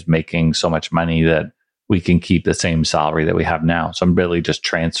company's making so much money that we can keep the same salary that we have now. So I'm really just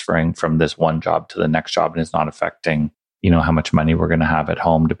transferring from this one job to the next job, and it's not affecting, how much money we're going to have at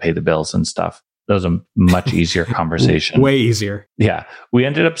home to pay the bills and stuff. That was a much easier conversation. Way easier. Yeah. We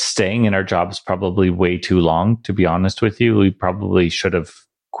ended up staying in our jobs probably way too long, to be honest with you. We probably should have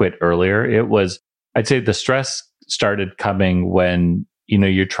quit earlier. I'd say the stress started coming when,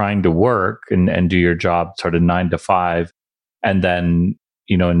 you're trying to work and do your job sort of 9 to 5. And then,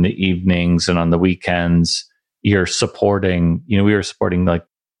 in the evenings and on the weekends, you're supporting, we were supporting like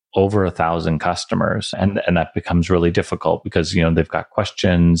over 1,000 customers. And that becomes really difficult because, they've got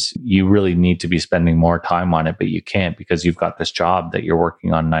questions. You really need to be spending more time on it, but you can't because you've got this job that you're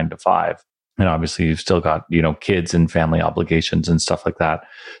working on 9 to 5. And obviously you've still got, kids and family obligations and stuff like that.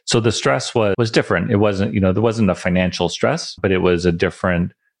 So the stress was different. It wasn't, there wasn't a financial stress, but it was a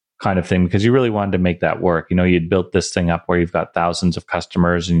different kind of thing because you really wanted to make that work. You'd built this thing up where you've got thousands of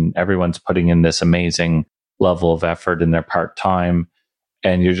customers and everyone's putting in this amazing level of effort in their part-time.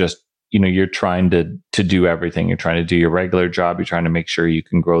 And you're just, you're trying to do everything. You're trying to do your regular job. You're trying to make sure you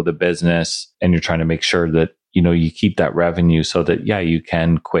can grow the business, and you're trying to make sure that you keep that revenue so that, you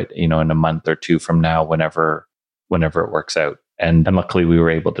can quit, in a month or 2 from now, whenever it works out. And luckily we were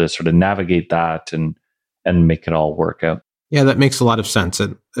able to sort of navigate that and make it all work out. Yeah, that makes a lot of sense.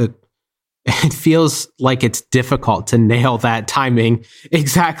 It feels like it's difficult to nail that timing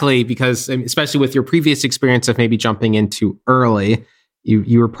exactly because, especially with your previous experience of maybe jumping in too early,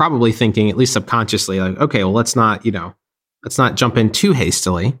 you were probably thinking, at least subconsciously, like, okay, well, let's not jump in too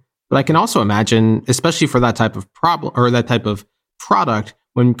hastily. But I can also imagine, especially for that type of problem or that type of product,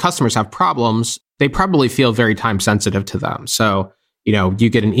 when customers have problems, they probably feel very time sensitive to them. So, you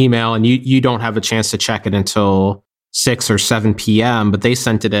get an email and you don't have a chance to check it until 6 or 7 p.m., but they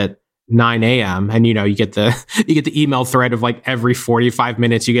sent it at 9 a.m. and you get the email thread of like every 45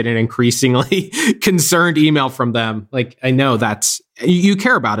 minutes you get an increasingly concerned email from them. Like, I know that's, you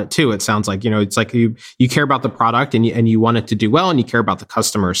care about it too. It sounds like, it's like you care about the product and you want it to do well and you care about the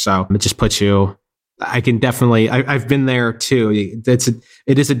customer. So it just puts you, I can definitely, I've been there too.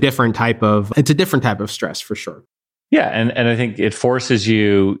 It is a different type of stress for sure. Yeah, and I think it forces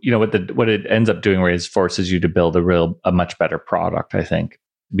you, what it ends up doing is forces you to build a much better product, I think,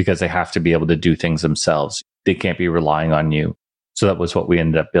 because they have to be able to do things themselves. They can't be relying on you. So that was what we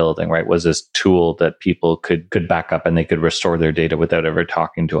ended up building, right? Was this tool that people could back up and they could restore their data without ever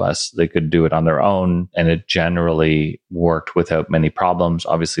talking to us. They could do it on their own, and it generally worked without many problems.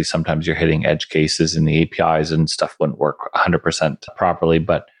 Obviously, sometimes you're hitting edge cases in the APIs and stuff wouldn't work 100% properly,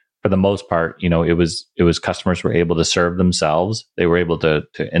 but for the most part, it was customers were able to serve themselves. They were able to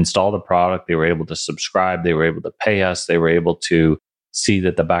install the product. They were able to subscribe. They were able to pay us. They were able to see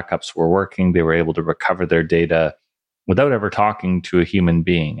that the backups were working. They were able to recover their data without ever talking to a human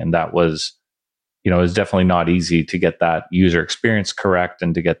being. And that was, it was definitely not easy to get that user experience correct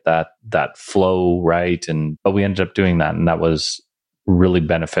and to get that flow right. But we ended up doing that. And that was really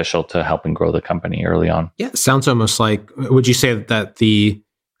beneficial to helping grow the company early on. Yeah. It sounds almost like, would you say that the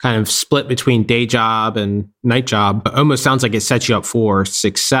kind of split between day job and night job almost sounds like it sets you up for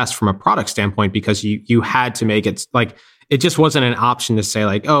success from a product standpoint, because you had to make it like, it just wasn't an option to say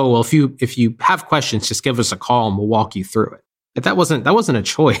like, oh, well, if you have questions, just give us a call and we'll walk you through it. But that wasn't a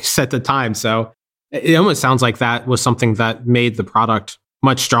choice at the time. So it almost sounds like that was something that made the product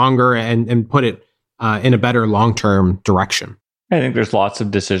much stronger and put it in a better long-term direction. I think there's lots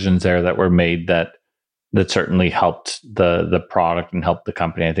of decisions there that were made that certainly helped the product and helped the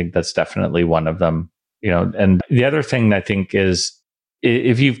company. I think that's definitely one of them. And the other thing I think is,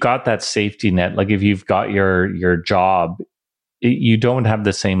 if you've got that safety net, like if you've got your job, you don't have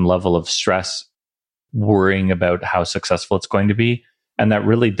the same level of stress worrying about how successful it's going to be. And that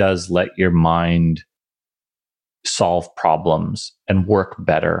really does let your mind solve problems and work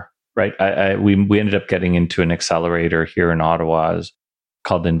better, right? We ended up getting into an accelerator here in Ottawa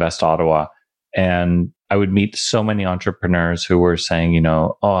called Invest Ottawa. And I would meet so many entrepreneurs who were saying,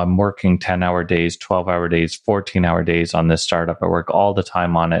 oh, I'm working 10-hour days, 12-hour days, 14-hour days on this startup. I work all the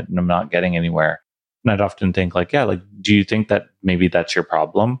time on it and I'm not getting anywhere. And I'd often think like, yeah, like, do you think that maybe that's your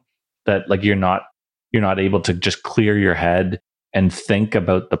problem? That like you're not able to just clear your head and think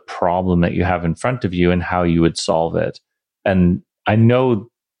about the problem that you have in front of you and how you would solve it. And I know,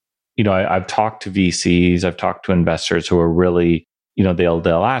 I've talked to VCs, I've talked to investors who are really,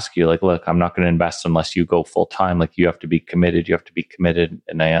 they'll ask you like, look, I'm not going to invest unless you go full time. Like you have to be committed.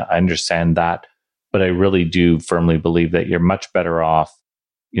 And I understand that, but I really do firmly believe that you're much better off,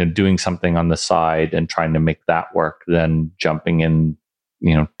 doing something on the side and trying to make that work than jumping in,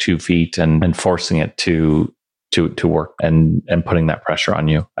 2 feet and forcing it to work and putting that pressure on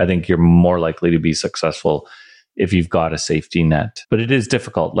you. I think you're more likely to be successful if you've got a safety net, but it is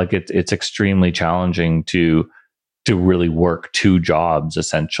difficult. Like it's extremely challenging to really work 2 jobs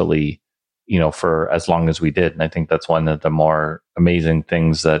essentially, for as long as we did. And I think that's one of the more amazing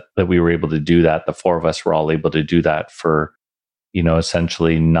things that we were able to do that. The 4 of us were all able to do that for,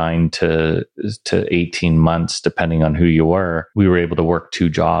 essentially 9 to 18 months, depending on who you were. We were able to work 2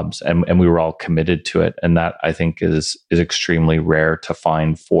 jobs and we were all committed to it. And that I think is extremely rare to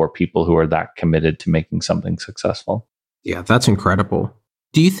find for people who are that committed to making something successful. Yeah, that's incredible.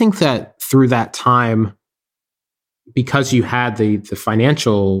 Do you think that through that time, because you had the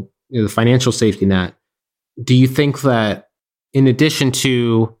financial safety net, do you think that in addition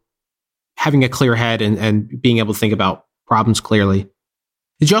to having a clear head and being able to think about problems clearly,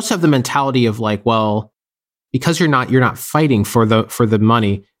 did you also have the mentality of like, well, because you're not fighting for the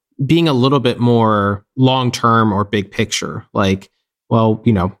money, being a little bit more long term or big picture? Like, well,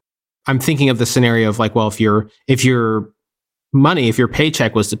 I'm thinking of the scenario of like, well, if your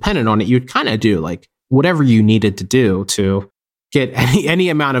paycheck was dependent on it, you'd kind of do like whatever you needed to do to get any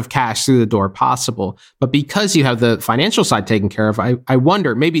amount of cash through the door possible. But because you have the financial side taken care of, I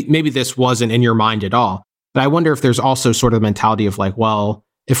wonder, maybe this wasn't in your mind at all, but I wonder if there's also sort of the mentality of like, well,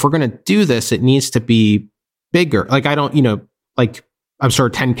 if we're going to do this, it needs to be bigger. Like, I don't, like I'm sure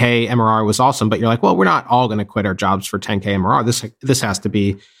 10K MRR was awesome, but you're like, well, we're not all going to quit our jobs for 10K MRR. This has to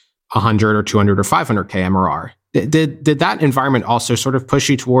be 100 or 200 or 500K MRR. Did that environment also sort of push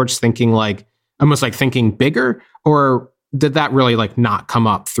you towards thinking like, almost like thinking bigger, or did that really like not come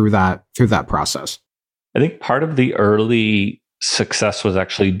up through that process? I think part of the early success was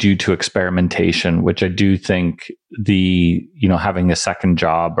actually due to experimentation, which I do think having a second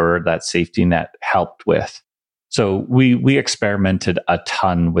job or that safety net helped with. So we experimented a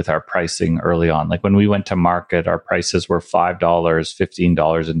ton with our pricing early on. Like when we went to market, our prices were $5,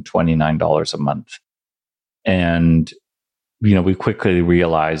 $15, and $29 a month. And we quickly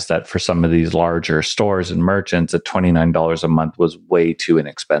realized that for some of these larger stores and merchants, at $29 a month was way too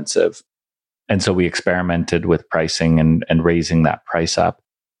inexpensive. And so we experimented with pricing and raising that price up.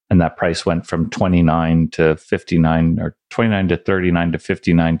 And that price went from 29 to 59, or 29 to 39 to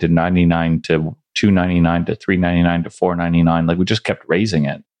 59 to 99 to 299 to 399 to 499. Like we just kept raising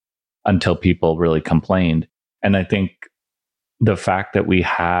it until people really complained. And I think the fact that we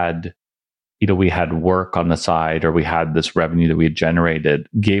had work on the side, or we had this revenue that we had generated,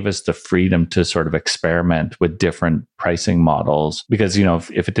 gave us the freedom to sort of experiment with different pricing models. Because,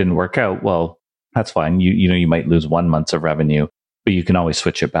 if it didn't work out, well, that's fine. You might lose 1 month of revenue, but you can always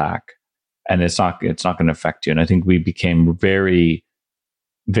switch it back, and it's not going to affect you. And I think we became very,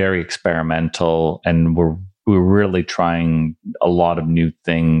 very experimental, and we're really trying a lot of new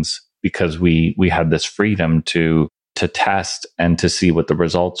things because we had this freedom to test and to see what the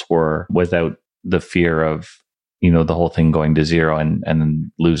results were without the fear of the whole thing going to zero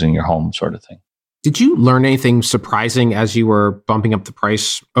and losing your home, sort of thing. Did you learn anything surprising as you were bumping up the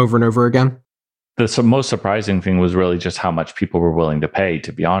price over and over again? The most surprising thing was really just how much people were willing to pay,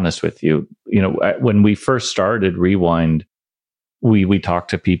 to be honest with you. When we first started Rewind, we talked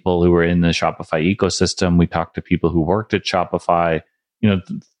to people who were in the Shopify ecosystem. We talked to people who worked at Shopify.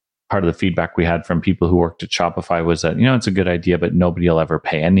 Part of the feedback we had from people who worked at Shopify was that, it's a good idea, but nobody will ever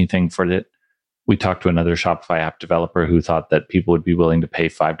pay anything for it. We talked to another Shopify app developer who thought that people would be willing to pay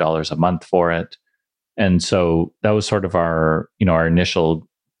 $5 a month for it. And so that was sort of our initial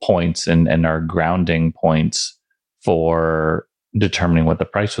points and our grounding points for determining what the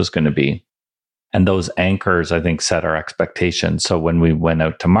price was going to be. And those anchors, I think, set our expectations. So when we went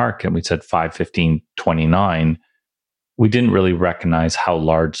out to market, we said 5, 15, 29. We didn't really recognize how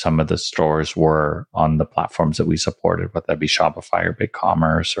large some of the stores were on the platforms that we supported, whether that be Shopify or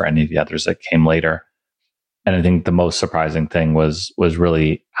BigCommerce or any of the others that came later. And I think the most surprising thing was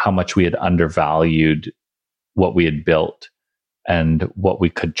really how much we had undervalued what we had built and what we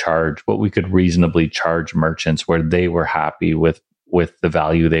could reasonably charge merchants, where they were happy with the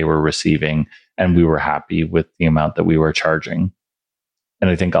value they were receiving, and we were happy with the amount that we were charging. And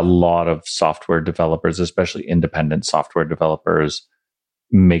I think a lot of software developers, especially independent software developers,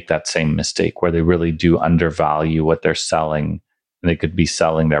 make that same mistake where they really do undervalue what they're selling, and they could be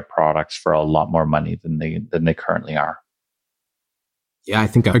selling their products for a lot more money than they currently are. Yeah, I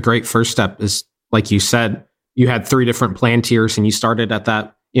think a great first step is, like you said, you had 3 different plan tiers, and you started at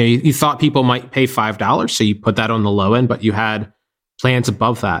that. You thought people might pay $5, so you put that on the low end, but you had plans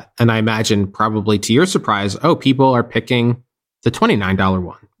above that. And I imagine, probably to your surprise, people are picking the $29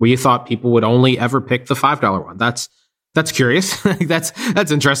 one, where you thought people would only ever pick the $5 one. That's curious.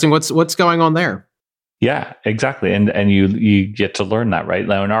 that's interesting. What's going on there? Yeah, exactly. And you get to learn that, right?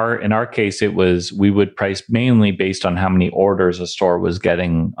 Now in our case, it was, we would price mainly based on how many orders a store was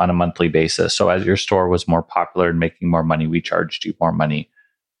getting on a monthly basis. So as your store was more popular and making more money, we charged you more money,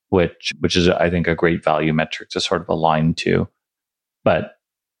 which is, I think, a great value metric to sort of align to. But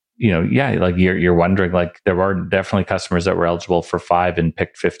like you're wondering, like, there were definitely customers that were eligible for 5 and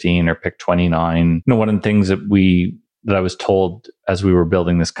picked 15 or picked 29. One of the things that I was told as we were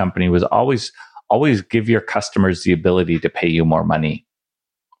building this company was always give your customers the ability to pay you more money,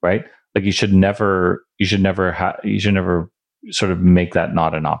 right? Like you should never sort of make that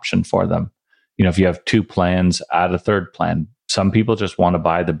not an option for them. If you have 2 plans, add a 3rd plan. Some people just want to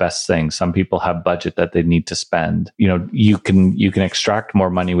buy the best thing. Some people have budget that they need to spend. You can extract more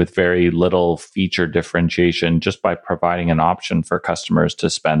money with very little feature differentiation just by providing an option for customers to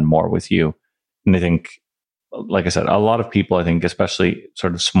spend more with you. And I think, like I said, a lot of people, I think, especially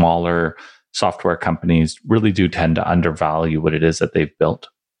sort of smaller software companies, really do tend to undervalue what it is that they've built.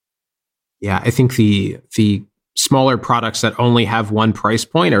 Yeah, I think the smaller products that only have one price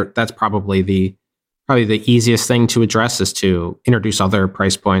point, that's probably the easiest thing to address, is to introduce other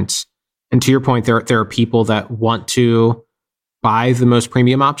price points. And to your point, there are people that want to buy the most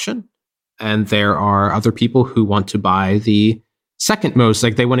premium option, and there are other people who want to buy the second most,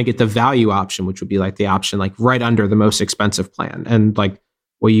 like they want to get the value option, which would be like the option like right under the most expensive plan. And like,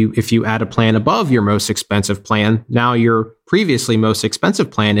 well, if you add a plan above your most expensive plan, now your previously most expensive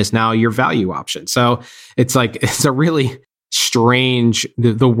plan is now your value option. So it's a really strange,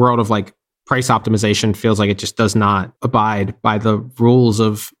 the world of like price optimization feels like it just does not abide by the rules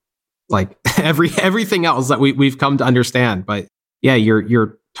of like everything else that we've come to understand. But yeah,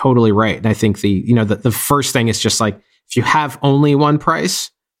 you're totally right. And I think the first thing is just like, if you have only one price,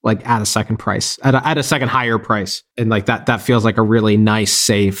 like at a second price, at a second higher price. And like that feels like a really nice,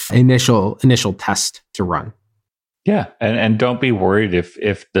 safe initial test to run. Yeah. And don't be worried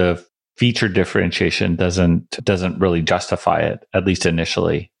if the feature differentiation doesn't really justify it, at least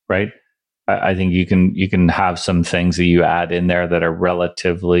initially, right? I think you can have some things that you add in there that are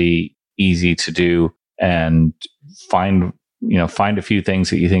relatively easy to do, and find a few things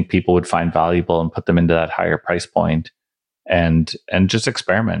that you think people would find valuable and put them into that higher price point, and just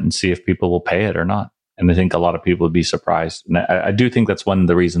experiment and see if people will pay it or not. And I think a lot of people would be surprised. And I do think that's one of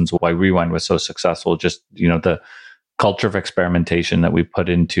the reasons why Rewind was so successful. Just, the culture of experimentation that we put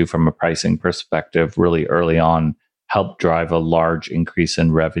into from a pricing perspective really early on helped drive a large increase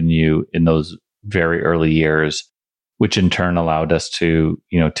in revenue in those very early years, which in turn allowed us to,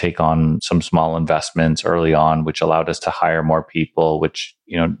 take on some small investments early on, which allowed us to hire more people, which,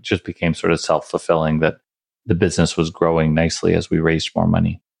 just became sort of self-fulfilling that the business was growing nicely as we raised more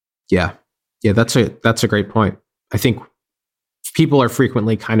money. Yeah. Yeah, that's a great point. I think people are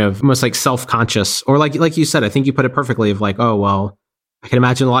frequently kind of almost like self-conscious, or like you said, I think you put it perfectly, of like, oh, well, I can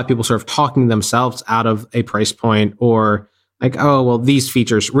imagine a lot of people sort of talking themselves out of a price point, or like, oh, well, these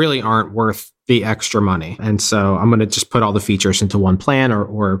features really aren't worth the extra money. And so I'm going to just put all the features into one plan,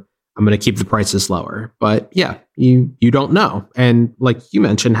 or I'm going to keep the prices lower. But yeah, you don't know. And like you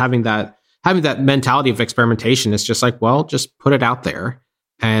mentioned, having that mentality of experimentation is just like, well, just put it out there.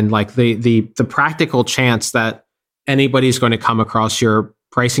 And like the practical chance that anybody's going to come across your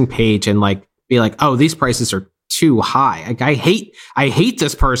pricing page and like be like, oh, these prices are too high. Like, I hate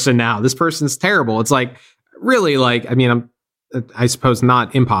this person now. This person's terrible. It's like, really, like, I mean, I suppose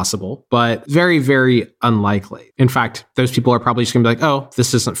not impossible, but very, very unlikely. In fact, those people are probably just going to be like, oh,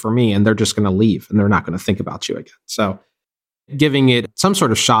 this isn't for me. And they're just going to leave, and they're not going to think about you again. So giving it some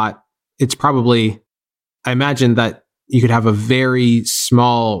sort of shot, it's probably, I imagine that you could have a very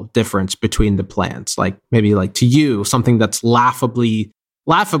small difference between the plans. Like maybe like to you, something that's laughably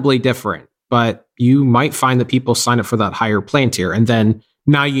different, but you might find that people sign up for that higher plan tier. And then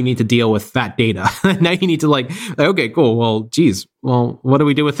now you need to deal with that data. Now you need to like, okay, cool. Well, geez, what do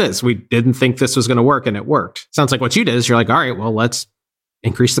we do with this? We didn't think this was going to work, and it worked. Sounds like what you did is you're like, all right, well, let's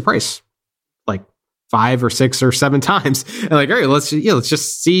increase the price like 5 or 6 or 7 times. And like, all right, let's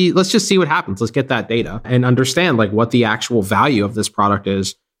just see what happens. Let's get that data and understand like what the actual value of this product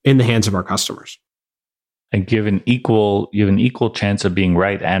is in the hands of our customers. And you have an equal chance of being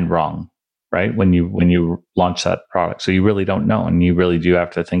right and wrong, right? When you launch that product. So you really don't know, and you really do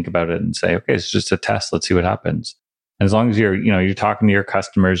have to think about it and say, okay, it's just a test. Let's see what happens. And as long as you're talking to your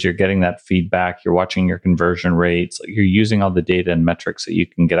customers, you're getting that feedback, you're watching your conversion rates, you're using all the data and metrics that you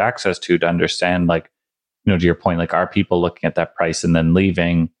can get access to understand, like, to your point, like, are people looking at that price and then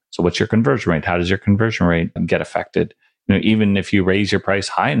leaving? So what's your conversion rate? How does your conversion rate get affected? Even if you raise your price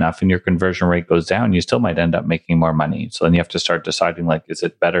high enough and your conversion rate goes down, you still might end up making more money. So then you have to start deciding, like, is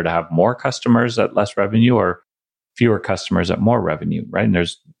it better to have more customers at less revenue or fewer customers at more revenue, right? And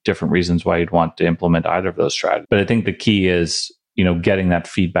there's different reasons why you'd want to implement either of those strategies. But I think the key is, getting that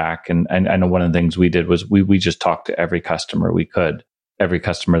feedback. And I know one of the things we did was we just talked to every customer we could. Every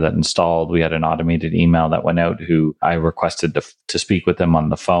customer that installed, we had an automated email that went out who I requested to speak with them on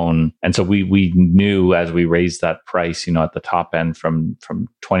the phone. And so we knew as we raised that price, at the top end from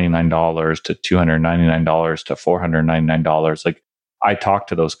 $29 to $299 to $499, like, I talked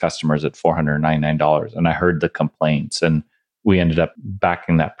to those customers at $499 and I heard the complaints, and we ended up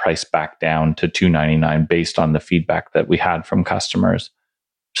backing that price back down to $299 based on the feedback that we had from customers.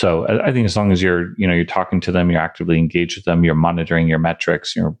 So I think as long as you're talking to them, you're actively engaged with them, you're monitoring your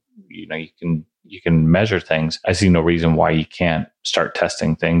metrics, you can measure things. I see no reason why you can't start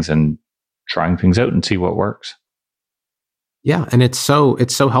testing things and trying things out and see what works. Yeah, and it's so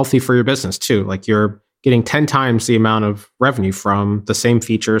healthy for your business too. Like, you're getting 10 times the amount of revenue from the same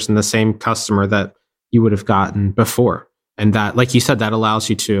features and the same customer that you would have gotten before. And that, like you said, that allows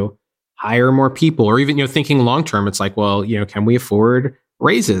you to hire more people, or even, thinking long term, it's like, well, can we afford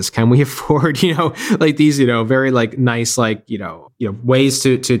raises? Can we afford, like these, very like nice, like, ways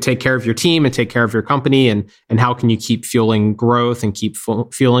to take care of your team and take care of your company, and how can you keep fueling growth and keep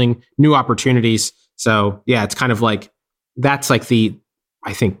fueling new opportunities? So yeah, it's kind of like, that's like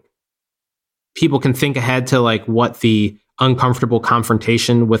I think people can think ahead to like what the uncomfortable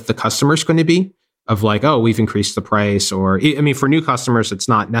confrontation with the customer is going to be, of like, oh, we've increased the price, or, I mean, for new customers, it's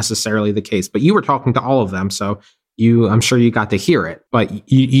not necessarily the case, but you were talking to all of them. So I'm sure you got to hear it, but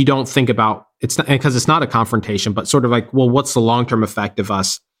you don't think about it's not, because it's not a confrontation, but sort of like, well, what's the long-term effect of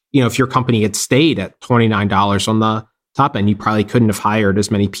us? If your company had stayed at $29 on top end, you probably couldn't have hired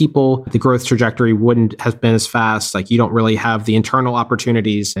as many people. The growth trajectory wouldn't have been as fast. Like you don't really have the internal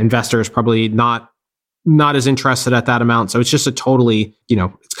opportunities. Investors probably not as interested at that amount. So it's just a totally,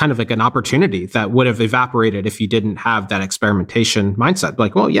 it's kind of like an opportunity that would have evaporated if you didn't have that experimentation mindset.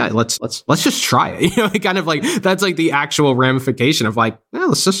 Like, well, yeah, let's just try it. Kind of like that's like the actual ramification of like,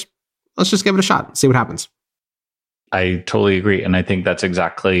 let's just give it a shot, see what happens. I totally agree. And I think that's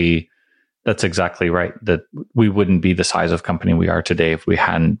exactly right. That we wouldn't be the size of company we are today if we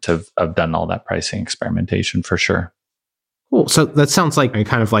hadn't have done all that pricing experimentation for sure. Cool. So that sounds like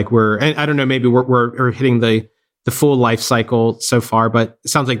kind of like and I don't know, maybe we're hitting the full life cycle so far, but it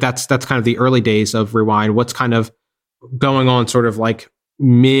sounds like that's kind of the early days of Rewind. What's kind of going on sort of like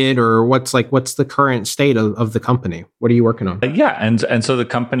mid, or what's the current state of the company? What are you working on? Yeah. And so the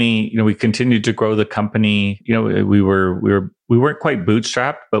company, we continued to grow the company. We weren't quite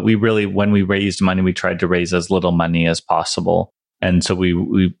bootstrapped, but when we raised money, we tried to raise as little money as possible. And so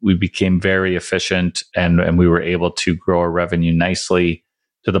we became very efficient and we were able to grow our revenue nicely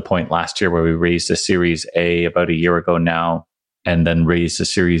to the point last year where we raised a Series A about a year ago now, and then raised a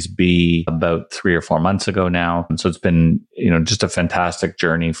Series B about 3 or 4 months ago now. And so it's been, just a fantastic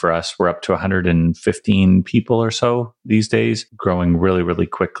journey for us. We're up to 115 people or so these days, growing really, really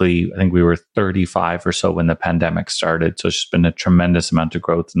quickly. I think we were 35 or so when the pandemic started. So it's just been a tremendous amount of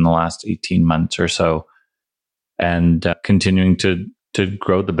growth in the last 18 months or so. And continuing to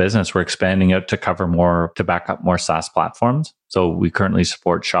grow the business. We're expanding out to back up more SaaS platforms. So we currently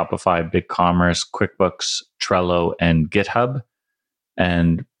support Shopify, BigCommerce, QuickBooks, Trello, and GitHub,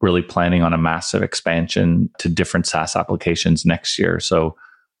 and really planning on a massive expansion to different SaaS applications next year. So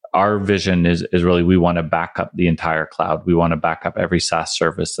our vision is really we want to back up the entire cloud. We want to back up every SaaS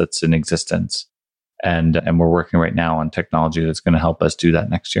service that's in existence. And we're working right now on technology that's going to help us do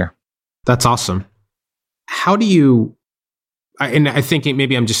that next year. That's awesome. How do you, and I think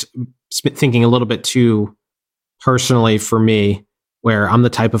maybe I'm just thinking a little bit too personally for me, where I'm the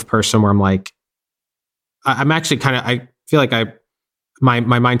type of person where I'm like, I'm actually I feel like my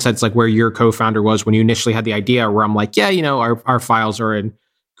mindset's like where your co-founder was when you initially had the idea, where I'm like, yeah, our files are in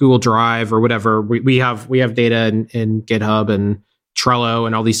Google Drive or whatever. We have data in GitHub and Trello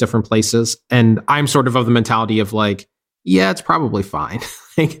and all these different places. And I'm sort of the mentality of like, yeah, it's probably fine.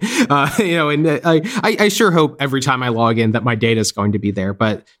 And I sure hope every time I log in that my data is going to be there.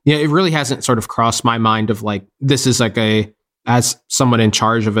 But it really hasn't sort of crossed my mind of like, this is like as someone in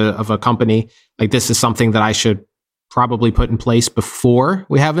charge of a company, like this is something that I should probably put in place before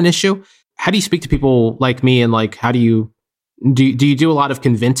we have an issue. How do you speak to people like me, and like, how do you do a lot of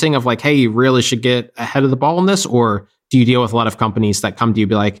convincing of like, hey, you really should get ahead of the ball on this? Or do you deal with a lot of companies that come to you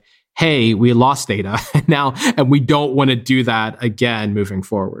be like, hey, we lost data now, and we don't want to do that again moving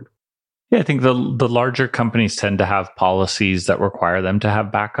forward? Yeah, I think the larger companies tend to have policies that require them to have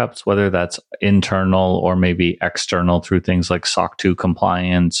backups, whether that's internal or maybe external through things like SOC 2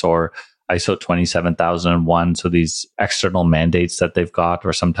 compliance or ISO 27001. So these external mandates that they've got,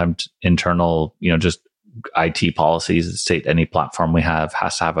 or sometimes internal, just IT policies that state any platform we have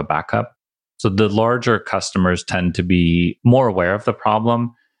has to have a backup. So the larger customers tend to be more aware of the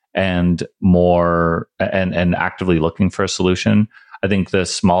problem and more and actively looking for a solution. I think the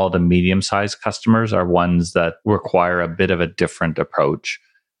small to medium-sized customers are ones that require a bit of a different approach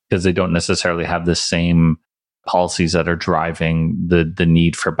because they don't necessarily have the same policies that are driving the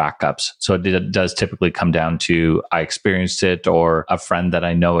need for backups. So it does typically come down to I experienced it, or a friend that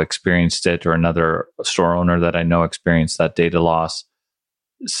I know experienced it, or another store owner that I know experienced that data loss.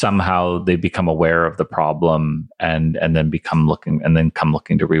 Somehow they become aware of the problem and then come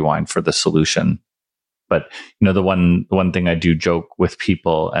looking to Rewind for the solution. But the one thing I do joke with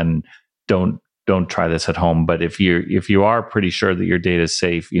people, and don't try this at home, but if you are pretty sure that your data is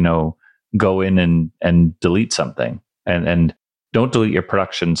safe, go in and delete something, and don't delete your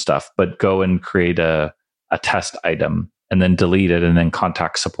production stuff, but go and create a test item and then delete it and then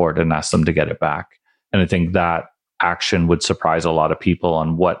contact support and ask them to get it back. And I think that action would surprise a lot of people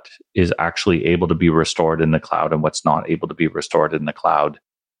on what is actually able to be restored in the cloud and what's not able to be restored in the cloud.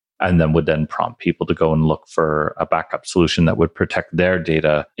 And then would prompt people to go and look for a backup solution that would protect their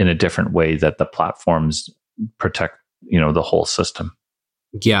data in a different way that the platforms protect, the whole system.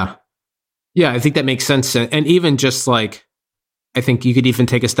 Yeah. Yeah, I think that makes sense. And even just like, I think you could even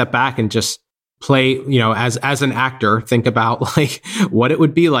take a step back and just play, as an actor, think about like what it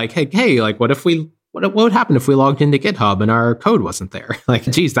would be like. Hey, like what would happen if we logged into GitHub and our code wasn't there? Like,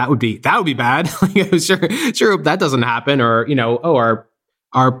 geez, that would be bad. Like, sure hope that doesn't happen. Or,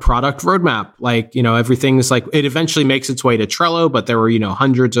 our product roadmap. Like, everything's like, it eventually makes its way to Trello, but there were,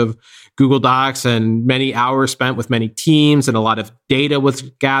 hundreds of Google Docs and many hours spent with many teams, and a lot of data was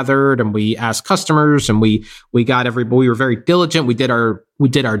gathered, and we asked customers, and we were very diligent. We did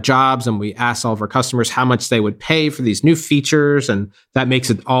our jobs, and we asked all of our customers how much they would pay for these new features. And that makes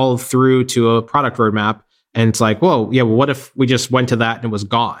it all through to a product roadmap. And it's like, whoa, yeah, well, what if we just went to that and it was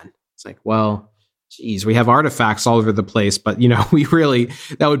gone? It's like, well, geez, we have artifacts all over the place, but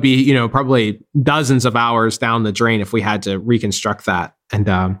that would be, probably dozens of hours down the drain if we had to reconstruct that. And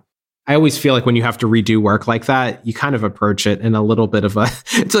I always feel like when you have to redo work like that, you kind of approach it in a little bit of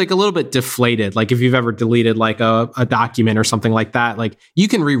it's like a little bit deflated. Like if you've ever deleted like a document or something like that, like you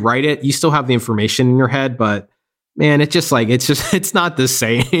can rewrite it. You still have the information in your head, but man, it's not the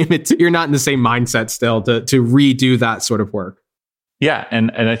same. You're not in the same mindset still to redo that sort of work. Yeah.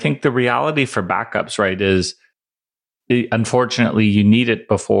 And I think the reality for backups, right, is unfortunately you need it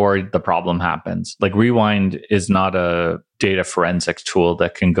before the problem happens. Like Rewind is not a data forensics tool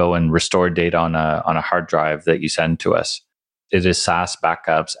that can go and restore data on a hard drive that you send to us. It is SaaS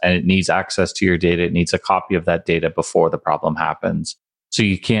backups, and it needs access to your data. It needs a copy of that data before the problem happens. So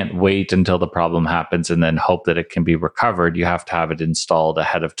you can't wait until the problem happens and then hope that it can be recovered. You have to have it installed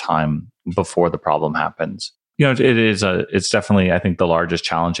ahead of time before the problem happens. It's definitely, I think the largest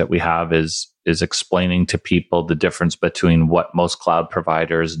challenge that we have is explaining to people the difference between what most cloud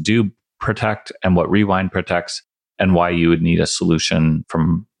providers do protect and what Rewind protects, and why you would need a solution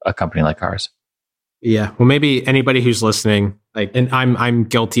from a company like ours. Yeah. Well, maybe anybody who's listening, and I'm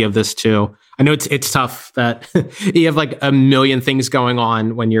guilty of this too. I know it's tough that you have like a million things going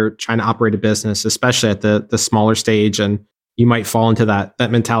on when you're trying to operate a business, especially at the smaller stage. And you might fall into that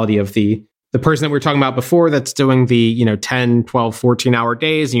mentality of the person that we were talking about before that's doing the, 10, 12, 14-hour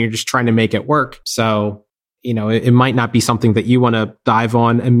days, and you're just trying to make it work. So, it might not be something that you want to dive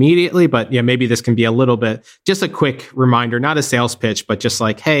on immediately, but yeah, maybe this can be a little bit, just a quick reminder, not a sales pitch, but just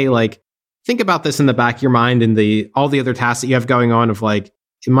like, hey, like, think about this in the back of your mind and all the other tasks that you have going on of like,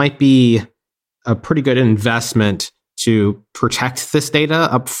 it might be a pretty good investment to protect this data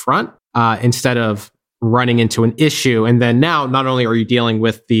up front instead of running into an issue. And then now, not only are you dealing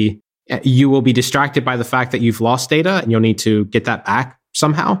with you will be distracted by the fact that you've lost data and you'll need to get that back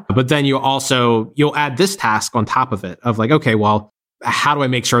somehow. But then you'll add this task on top of it of like, okay, well, how do I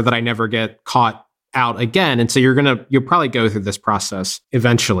make sure that I never get caught out again? And so you'll probably go through this process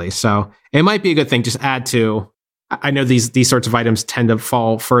eventually. So it might be a good thing. Just add to, I know these sorts of items tend to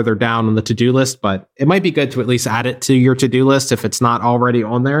fall further down on the to-do list, but it might be good to at least add it to your to-do list if it's not already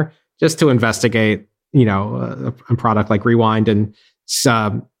on there, just to investigate, a product like Rewind and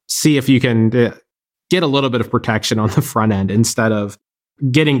see if you can get a little bit of protection on the front end instead of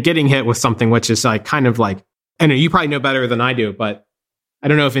getting hit with something which is like kind of like, I know you probably know better than I do, but I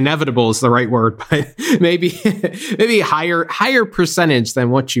don't know if inevitable is the right word, but maybe higher percentage than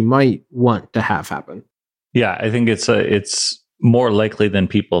what you might want to have happen. Yeah, I think it's more likely than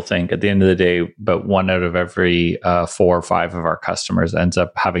people think. At the end of the day, but 1 out of every 4 or 5 of our customers ends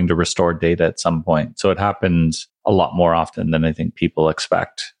up having to restore data at some point. So it happens a lot more often than I think people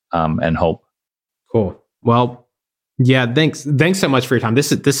expect and hope. Cool. Well, yeah, thanks so much for your time. This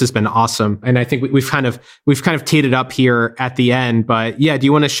has been awesome, and I think we've kind of teed it up here at the end. But yeah, do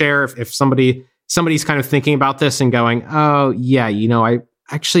you want to share if somebody's kind of thinking about this and going, oh yeah, I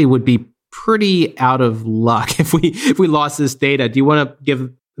actually would be pretty out of luck if we lost this data. Do you want to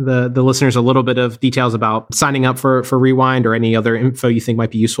give the listeners a little bit of details about signing up for Rewind or any other info you think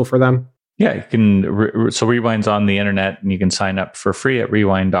might be useful for them? Yeah, you can. So Rewind's on the internet, and you can sign up for free at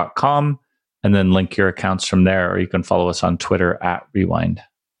rewind.com. And then link your accounts from there, or you can follow us on Twitter at Rewind.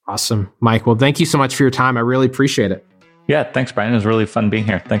 Awesome. Mike, well, thank you so much for your time. I really appreciate it. Yeah, thanks, Brian. It was really fun being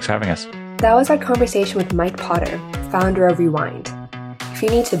here. Thanks for having us. That was our conversation with Mike Potter, founder of Rewind. If you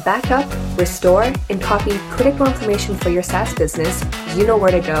need to back up, restore, and copy critical information for your SaaS business, you know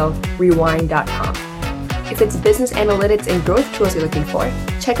where to go, rewind.com. If it's business analytics and growth tools you're looking for,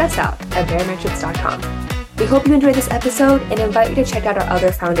 check us out at bearmetrics.com. We hope you enjoyed this episode and invite you to check out our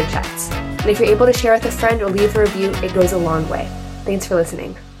other founder chats. And if you're able to share with a friend or leave a review, it goes a long way. Thanks for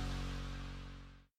listening.